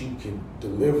way that you can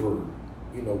deliver,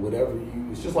 whatever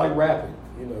it's just like rapping.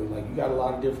 Like, you got a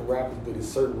lot of different rappers, but it's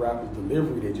certain rappers'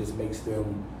 delivery that just makes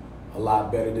them a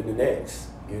lot better than the next.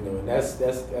 And that's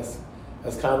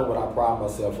kind of what I pride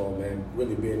myself on, man.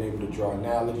 Really being able to draw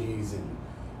analogies and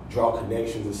draw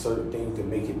connections to certain things that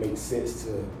make it make sense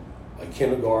to a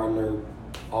kindergartner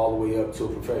all the way up to a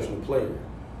professional player.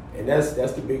 And that's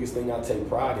the biggest thing I take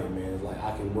pride in, man. Is like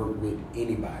I can work with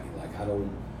anybody. Like I don't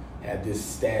have this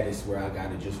status where I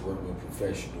gotta just work with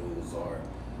professionals or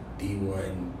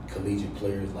D1 collegiate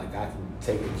players. Like I can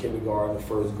take a kindergarten, a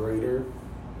first grader,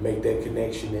 make that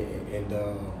connection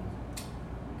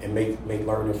and make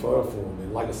learning fun for them.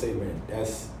 And like I say, man,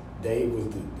 Dave was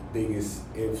the biggest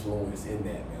influence in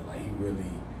that, man. Like he really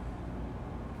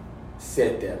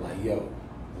said that, like,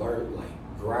 learn,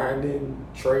 like grinding,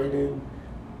 training,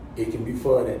 it can be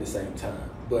fun at the same time.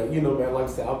 But man, like I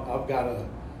said, I've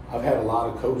had a lot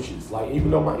of coaches. Like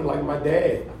even though my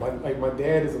dad, my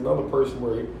dad is another person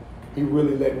where he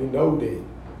really let me know that,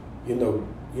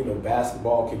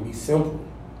 basketball can be simple.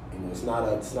 It's not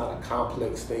a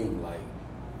complex thing. Like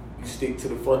you stick to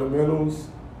the fundamentals,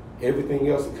 everything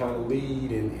else will kind of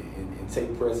lead and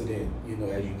take precedent,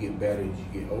 as you get better, as you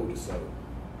get older. So,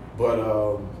 but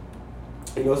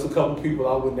it's a couple people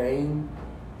I would name.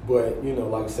 But,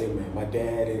 like I say, man, my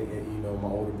dad and my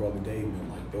older brother Dave, man,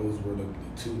 like those were the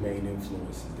two main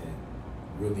influences that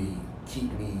really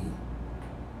keep me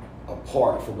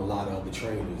apart from a lot of other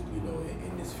trainers,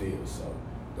 in this field. So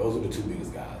those are the two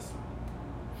biggest guys.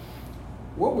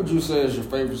 What would you say is your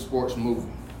favorite sports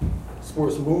movie?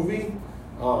 Sports movie?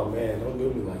 Oh, man, don't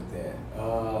do me like that.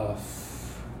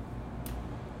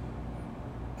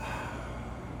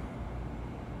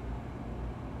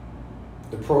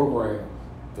 The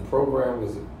program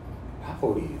was, how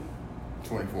old are you?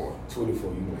 24.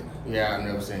 24, you win. Yeah, I've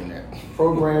never seen that.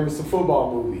 Program, it's a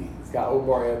football movie. It's got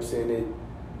Omar Epps in it.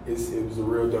 It was a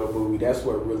real dope movie. That's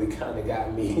what really kind of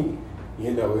got me,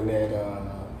 in that,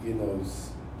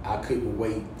 I couldn't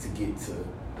wait to get to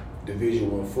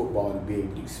Division I football to be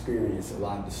able to experience a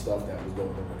lot of the stuff that was going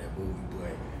on in that movie.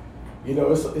 But,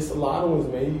 it's a lot of ones,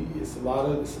 man. It's a lot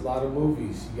of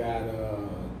movies. You got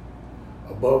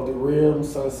Above the Rim,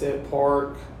 Sunset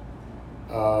Park.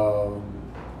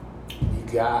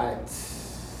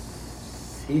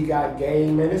 He Got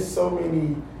Game, man. There's so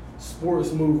many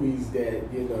sports movies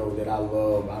that that I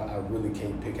love. I really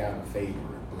can't pick out a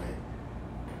favorite, but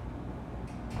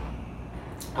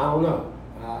I don't know.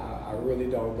 I really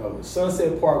don't know.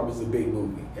 Sunset Park was a big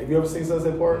movie. Have you ever seen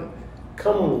Sunset Park?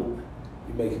 Come on,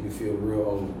 you're making me feel real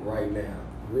old right now.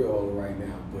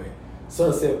 But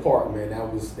Sunset Park, man,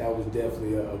 that was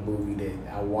definitely a movie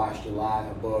that I watched a lot.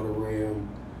 Above the Rim,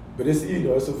 But it's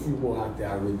it's a few more out there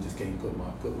I really just can't put my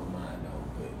mind on.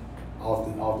 But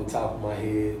off the top of my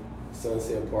head,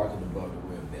 Sunset Park and the Bucket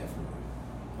Rim definitely.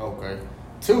 Okay.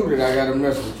 2 that I got to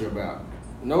mess with you about.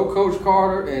 No Coach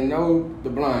Carter and no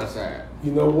The Blind Side.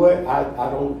 You know what?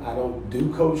 I don't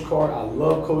do Coach Carter. I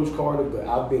love Coach Carter, but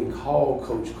I've been called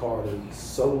Coach Carter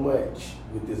so much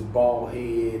with this bald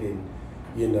head and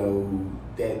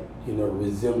that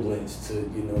resemblance to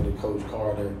the Coach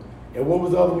Carter. And what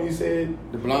was the other one you said?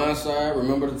 The Blind Side.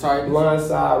 Remember the Titans? Blind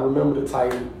Side. Remember the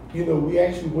Titans. We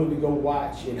actually went to go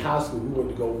watch in high school. We went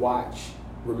to go watch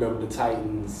Remember the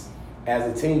Titans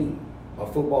as a team. A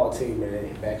football team,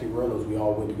 man, back in Reynolds, we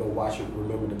all went to go watch it,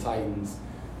 Remember the Titans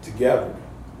together.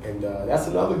 And that's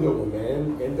another good one,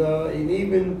 man. And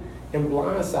even in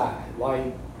Blindside,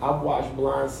 like, I've watched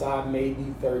Blindside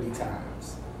maybe 30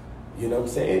 times. You know what I'm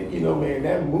saying? Man,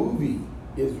 that movie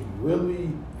it's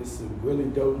a really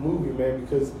dope movie, man,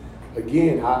 because,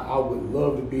 again, I would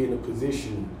love to be in a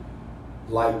position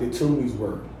like the Tooneys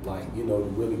were, like, to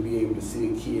really be able to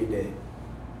see a kid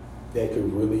that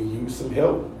could really use some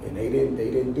help, and they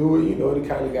didn't do it. They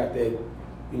kind of got that,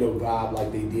 vibe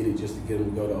like they did it just to get him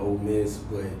to go to Ole Miss,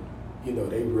 but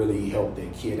they really helped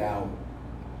that kid out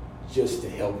just to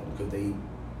help him because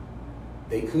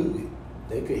they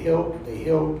could help, they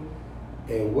helped,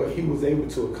 and what he was able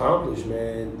to accomplish,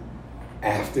 man,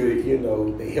 after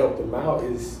they helped him out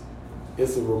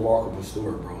it's a remarkable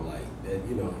story, bro. Like that,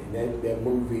 and that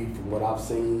movie, from what I've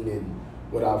seen and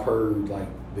what I've heard, like,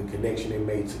 the connection they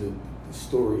made to the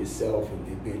story itself and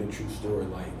it being a true story,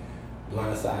 like,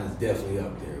 Blindside is definitely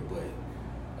up there.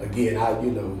 But again,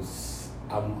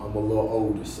 I'm a little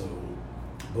older, so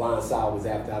Blindside was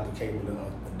after I became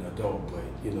an adult. But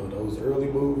those early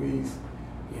movies,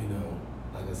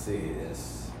 like I said,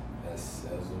 that's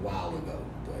a while ago.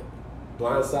 But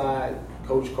Blindside,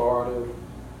 Coach Carter,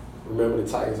 Remember the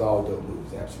Titans, all dope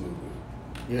movies, absolutely.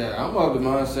 Yeah, I'm of the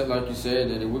mindset, like you said,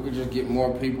 that if we could just get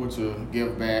more people to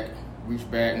give back, reach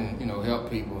back, and help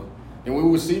people, then we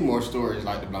would see more stories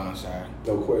like The Blind Side.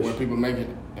 No question. Where people make it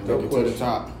and make it to the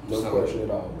top. No question at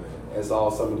all, man. That's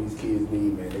all some of these kids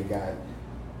need, man. They got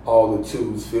all the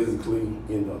tools physically.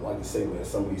 Like I say, man,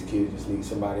 some of these kids just need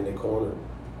somebody in their corner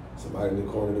to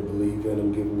believe in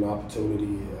them, give them an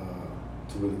opportunity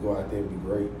to really go out there and be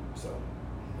great. So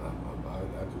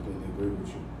I completely agree with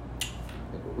you.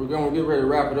 We're going to get ready to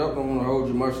wrap it up. I don't want to hold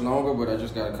you much longer, but I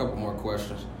just got a couple more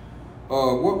questions.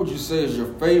 What would you say is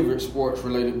your favorite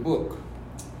sports-related book?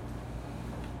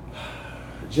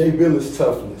 Jay Bilas'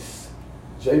 Toughness.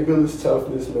 Jay Bilas'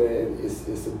 Toughness, man,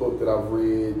 it's a book that I've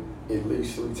read at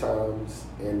least 3 times.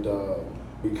 And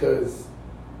because,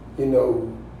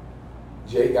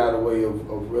 Jay got a way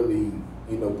of really,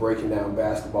 breaking down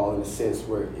basketball in a sense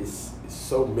where it's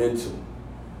so mental.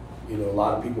 A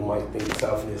lot of people might think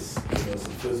toughness, is a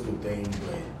physical thing,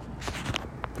 but,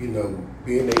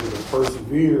 being able to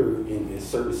persevere in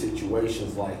certain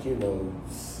situations, like,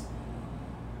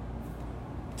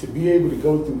 to be able to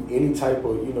go through any type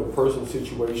of, personal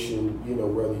situation,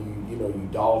 whether you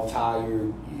dog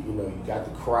tired, you got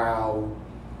the crowd,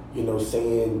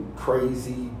 saying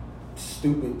crazy,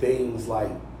 stupid things,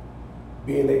 like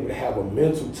being able to have a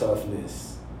mental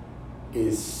toughness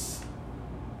is,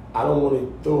 I don't want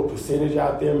to throw a percentage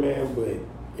out there, man, but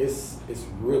it's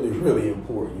really, really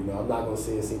important. I'm not going to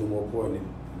say it's any more important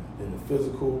than the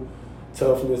physical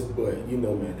toughness, but,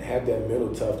 man, to have that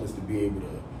mental toughness to be able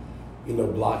to,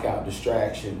 block out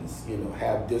distractions,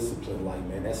 have discipline. Like,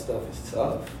 man, that stuff is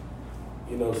tough.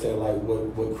 What I'm saying? Like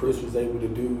what Chris was able to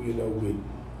do,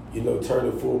 with,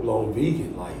 turning full-blown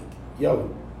vegan. Like, yo,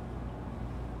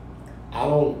 I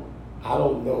don't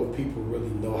know if people really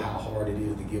know how hard it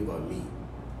is to give up meat.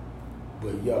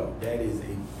 But, yo, that is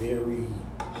a very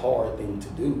hard thing to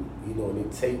do, and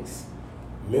it takes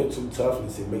mental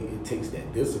toughness. It takes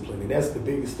that discipline. And that's the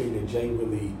biggest thing that Jay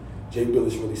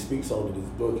Bilas really speaks on in this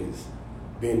book, is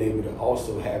being able to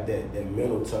also have that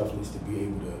mental toughness to be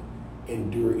able to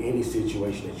endure any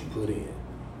situation that you put in.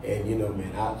 And,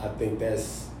 man, I think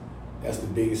that's the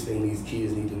biggest thing these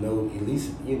kids need to know, at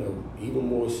least, even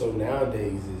more so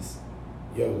nowadays, is,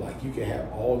 yo, like, you can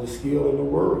have all the skill in the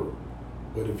world,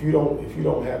 but if you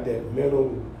don't have that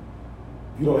mental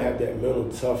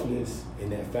toughness and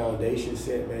that foundation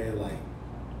set, man, like,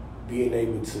 being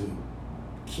able to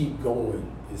keep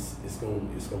going it's gonna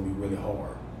be really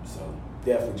hard. So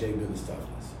definitely Jay Bilas'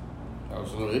 Toughness.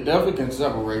 Absolutely, it definitely can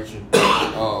separate you.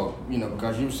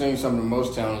 Because you've seen some of the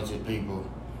most talented people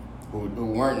who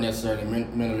weren't necessarily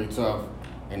mentally tough,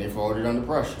 and they folded under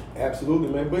pressure. Absolutely,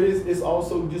 man. But it's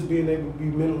also just being able to be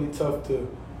mentally tough to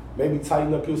maybe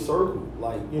tighten up your circle.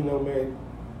 Like, man,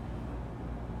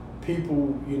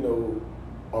 people,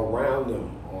 around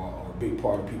them are a big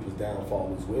part of people's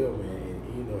downfall as well, man.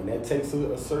 And that takes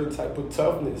a certain type of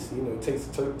toughness. It takes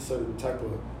a certain type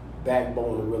of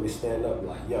backbone to really stand up.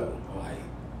 Like, yo,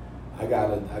 I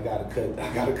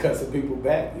gotta cut some people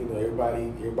back.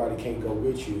 Everybody can't go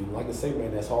with you. And like I say,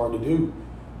 man, that's hard to do.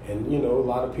 And a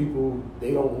lot of people,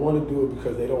 they don't want to do it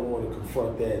because they don't want to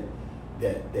confront that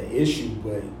issue.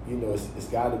 But it's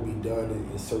got to be done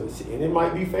in certain. And it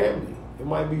might be family. It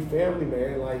might be family,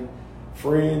 man. Like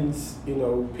friends,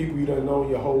 people you done know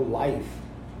your whole life,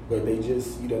 but they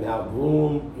just you done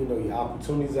outgrew them. Your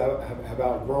opportunities have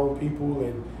outgrown people,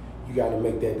 and you got to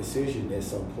make that decision at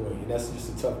some point. And that's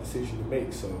just a tough decision to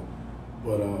make. So,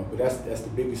 but that's the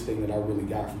biggest thing that I really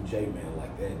got from Jay, man.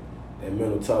 Like that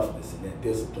mental toughness and that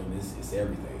discipline is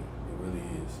everything. It really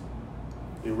is.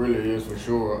 It really is for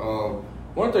sure.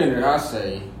 One thing that I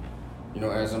say,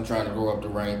 as I'm trying to grow up the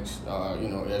ranks,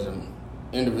 as an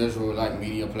individual, like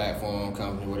media platform,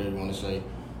 company, whatever you want to say,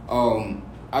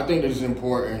 I think it's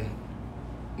important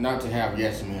not to have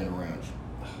yes men around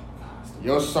you.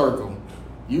 Your circle,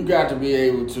 you got to be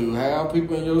able to have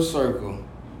people in your circle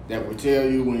that will tell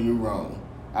you when you're wrong.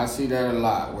 I see that a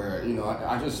lot where,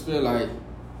 I just feel like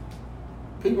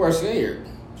people are scared,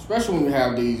 especially when you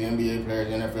have these NBA players,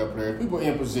 NFL players, people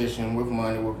in position with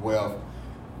money, with wealth.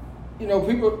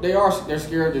 People, they're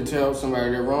scared to tell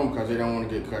somebody they're wrong because they don't want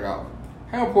to get cut off.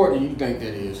 How important do you think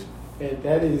that is? And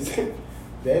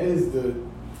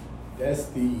that's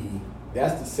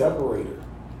the separator.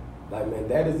 Like, man,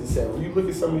 that is the separator. When you look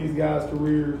at some of these guys'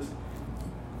 careers,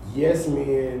 yes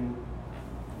men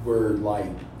were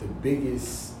like the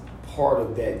biggest part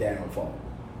of that downfall.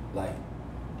 Like,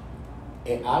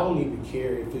 and I don't even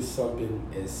care if it's something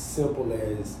as simple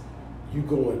as you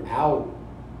going out,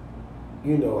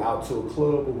 out to a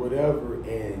club or whatever,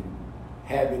 and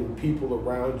having people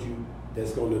around you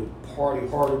that's going to party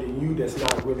harder than you, that's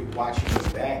not really watching your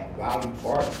back while you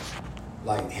party.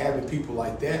 Like, having people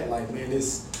like that, like, man,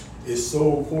 it's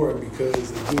so important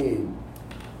because, again,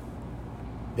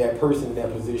 that person in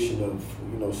that position of,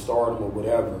 stardom or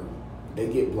whatever, they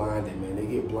get blinded, man. They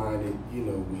get blinded,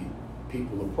 with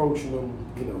people approaching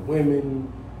them,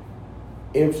 women,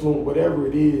 influence, whatever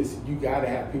it is. You got to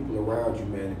have people around you,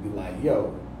 man, to be like,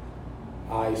 yo,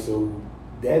 all right, so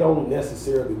that don't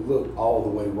necessarily look all the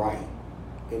way right.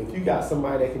 And if you got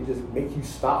somebody that can just make you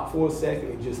stop for a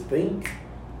second and just think,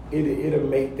 it'll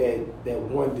make that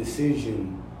one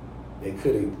decision that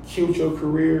could have killed your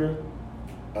career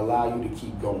allow you to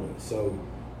keep going. So,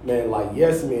 man, like,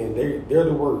 yes, man, they're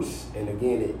the worst. And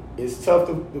again, it's tough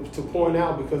to point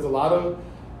out because a lot of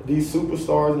these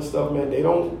superstars and stuff, man,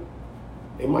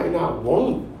 they might not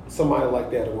want somebody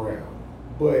like that around.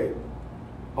 But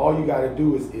all you got to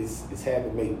do is have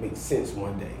it make sense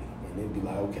one day, and then be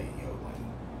like, okay,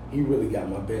 he really got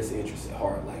my best interest at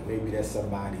heart. Like, maybe that's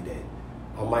somebody that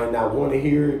I might not want to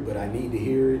hear it, but I need to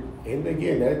hear it. And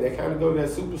again, that kind of go to that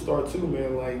superstar too,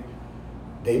 man. Like,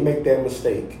 they make that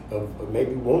mistake of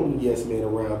maybe wanting yes men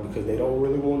around because they don't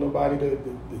really want nobody to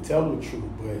tell them the truth.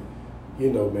 But,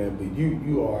 man, but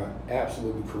you are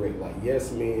absolutely correct. Like,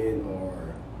 yes men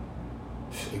are,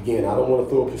 again, I don't want to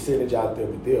throw a percentage out there,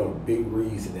 but they're a big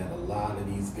reason that a lot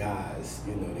of these guys,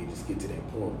 they just get to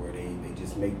that point where they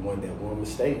just make one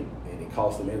mistake and it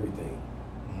costs them everything.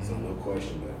 Mm-hmm. So no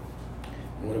question, man.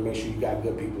 You want to make sure you got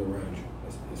good people around you.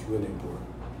 It's really important.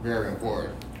 Very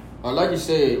important. Like you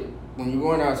said, when you're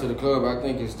going out to the club, I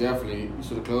think it's definitely,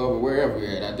 to the club or wherever you're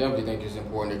at, I definitely think it's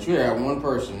important that you have one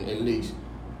person at least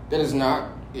that is not,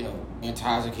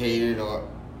 intoxicated or,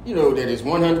 that is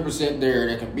 100% there,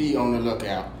 that can be on the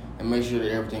lookout and make sure that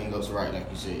everything looks right, like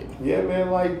you said. Yeah, man,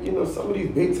 like, some of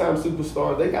these big-time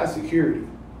superstars, they got security.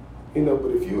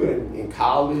 But if you in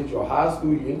college or high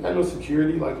school, you ain't got no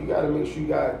security. Like, you got to make sure you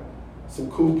got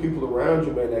some cool people around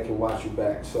you, man, that can watch your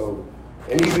back. So,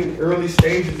 and even early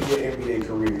stages of your NBA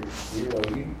career,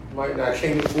 you might not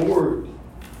can't afford,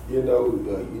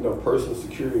 personal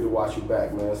security to watch your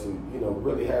back, man. So,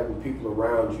 really having people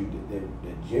around you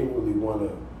that genuinely want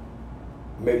to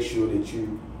make sure that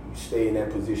you stay in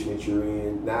that position that you're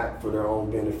in, not for their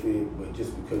own benefit, but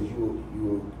just because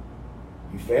you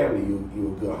family,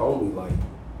 you a good homie. Like,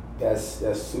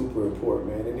 that's super important,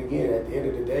 man. And again, at the end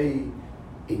of the day,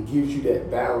 it gives you that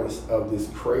balance of this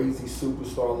crazy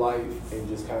superstar life and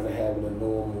just kind of having a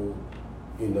normal,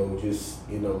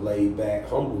 laid back,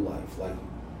 humble life. Like,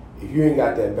 if you ain't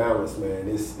got that balance, man,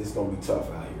 it's gonna be tough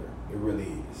out here. It really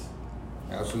is.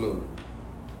 Absolutely.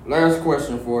 Last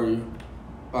question for you.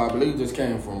 I believe this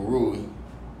came from Rui.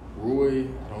 Rui,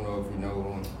 I don't know if you know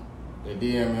him. They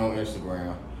DM me on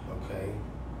Instagram. Okay.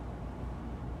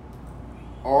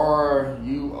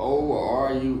 R-U-O or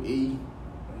R-U-E.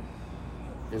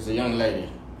 It's a young lady.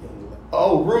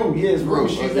 Oh, Rue. Yes, Rue.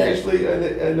 She's okay. actually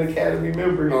an Academy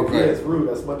member here. Okay. Yes, Rue.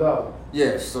 That's my dog.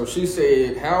 Yes, so she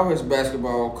said, how has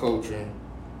basketball coaching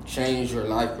changed your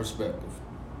life perspective?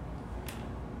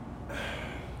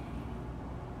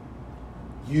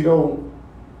 You don't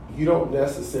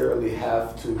necessarily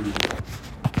have to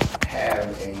have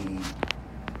a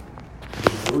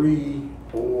degree,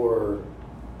 or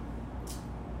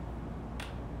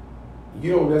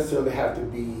you don't necessarily have to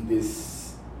be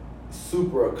this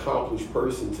super accomplished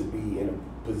person to be in a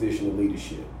position of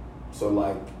leadership. So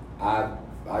like I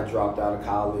dropped out of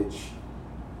college.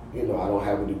 You know, I don't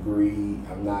have a degree.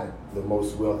 I'm not the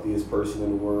most wealthiest person in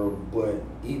the world, but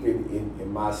even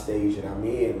in my stage that I'm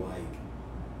in, like,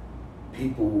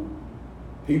 people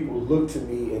look to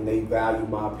me and they value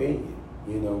my opinion.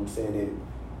 You know what I'm saying?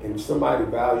 And if somebody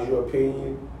values your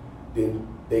opinion, then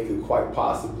they could quite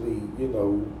possibly, you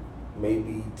know,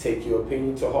 maybe take your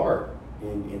opinion to heart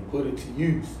and put it to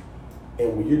use.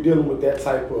 And when you're dealing with that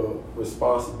type of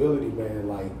responsibility, man,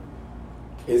 like,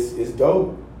 it's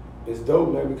dope. It's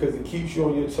dope, man, because it keeps you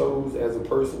on your toes as a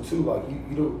person too. Like,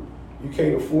 you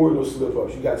can't afford no slip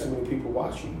ups. You got too many people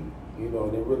watching you, you know,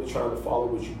 and they're really trying to follow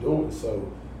what you're doing. So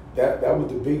that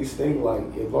was the biggest thing.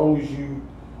 Like, as long as you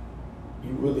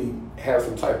really have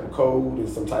some type of code and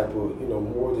some type of, you know,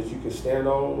 more that you can stand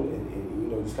on and you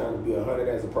know, just kind of be 100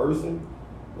 as a person,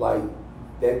 like,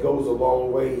 that goes a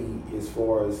long way as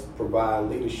far as providing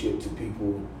leadership to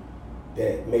people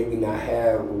that maybe not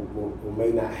have or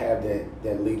may not have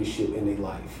that leadership in their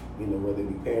life, you know, whether it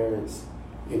be parents,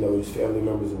 you know, just family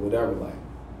members or whatever. Like,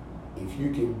 if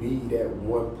you can be that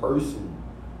one person,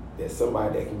 that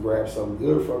somebody that can grab something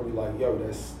good from you, like, yo,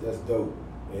 that's dope.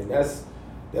 And that's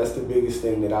the biggest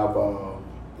thing that I've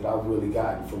really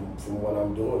gotten from what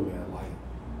I'm doing, man. Like,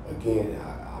 again,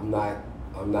 I'm not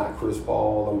Chris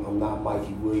Paul, I'm not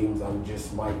Mikey Williams, I'm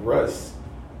just Mike Russ.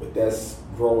 But that's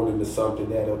grown into something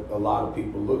that a lot of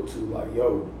people look to, like,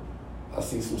 yo, I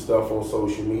see some stuff on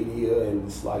social media and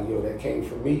it's like, yo, that came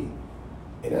from me.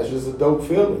 And that's just a dope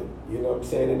feeling, you know what I'm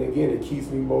saying? And again, it keeps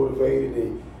me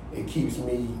motivated, it keeps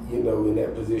me, you know, in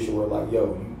that position where, like,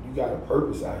 yo, you got a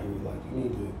purpose out here. Like,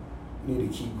 you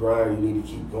need to keep grinding, you need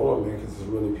to keep going, man, because there's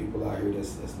really people out here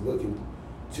that's looking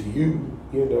to you,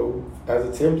 you know, as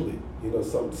a template, you know,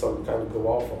 something to kind of go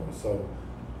off on. So,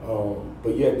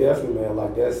 but yeah, definitely, man,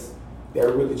 like, that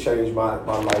really changed my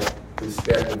life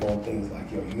perspective on things.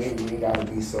 Like, yo, you ain't gotta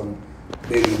be some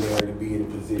billionaire to be in a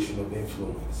position of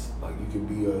influence. Like, you can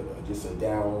be just a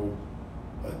down,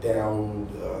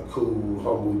 cool,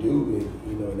 humble dude, and,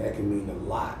 you know, and that can mean a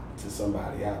lot to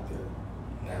somebody out there.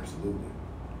 Absolutely.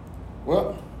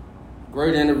 Well,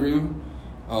 great interview.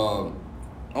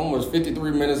 Almost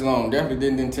 53 minutes long. Definitely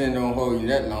didn't intend on holding you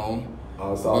that long.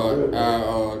 It's all good, man.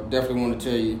 I definitely want to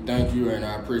tell you thank you, and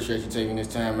I appreciate you taking this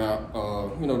time out,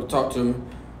 you know, to talk to me.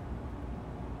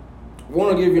 I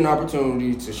want to give you an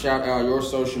opportunity to shout out your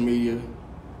social media,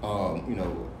 you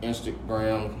know,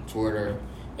 Instagram, Twitter,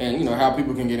 and, you know, how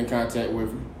people can get in contact with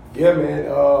you. Yeah, man.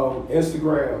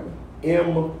 Instagram,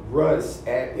 mruss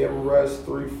at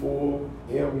mruss34,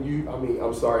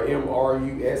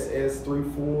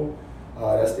 MRUSS34.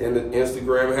 That's the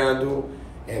Instagram handle.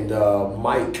 And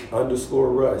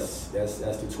Mike_Russ.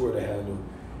 That's the Twitter handle.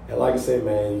 And like I said,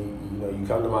 man, you know, you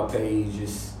come to my page,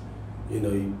 just, you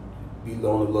know, you be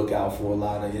on the lookout for a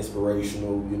lot of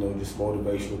inspirational, you know, just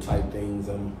motivational type things.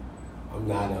 I'm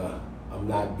not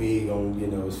big on, you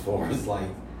know, as far as like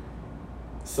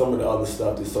some of the other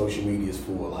stuff that social media is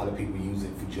for. A lot of people use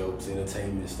it for jokes,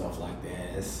 entertainment, stuff like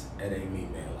that. That ain't me,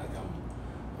 man. Like,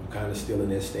 I'm kind of still in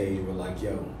that stage where, like,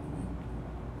 yo,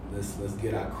 let's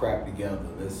get our crap together.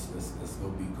 Let's go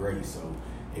be great. So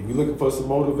if you're looking for some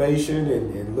motivation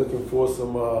and looking for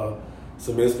some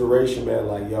inspiration, man,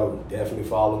 like, yo, definitely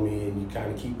follow me and you kind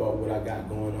of keep up what I got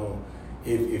going on.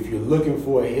 If you're looking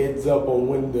for a heads up on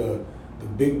when the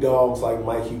big dogs like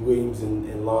Mikey Williams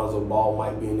and Lonzo Ball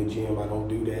might be in the gym, I don't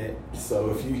do that.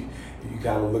 So if you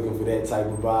kind of looking for that type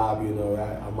of vibe, you know,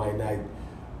 I might not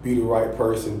be the right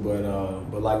person, but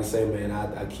like I say, man,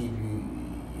 I keep you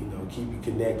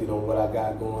connected on what I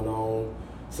got going on,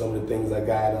 some of the things I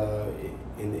got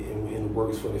in the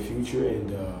works for the future,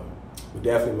 and but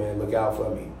definitely, man, look out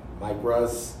for me. Mike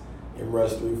Russ and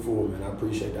Russ34, man. I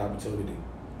appreciate the opportunity.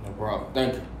 No problem.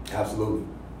 Thank you. Absolutely.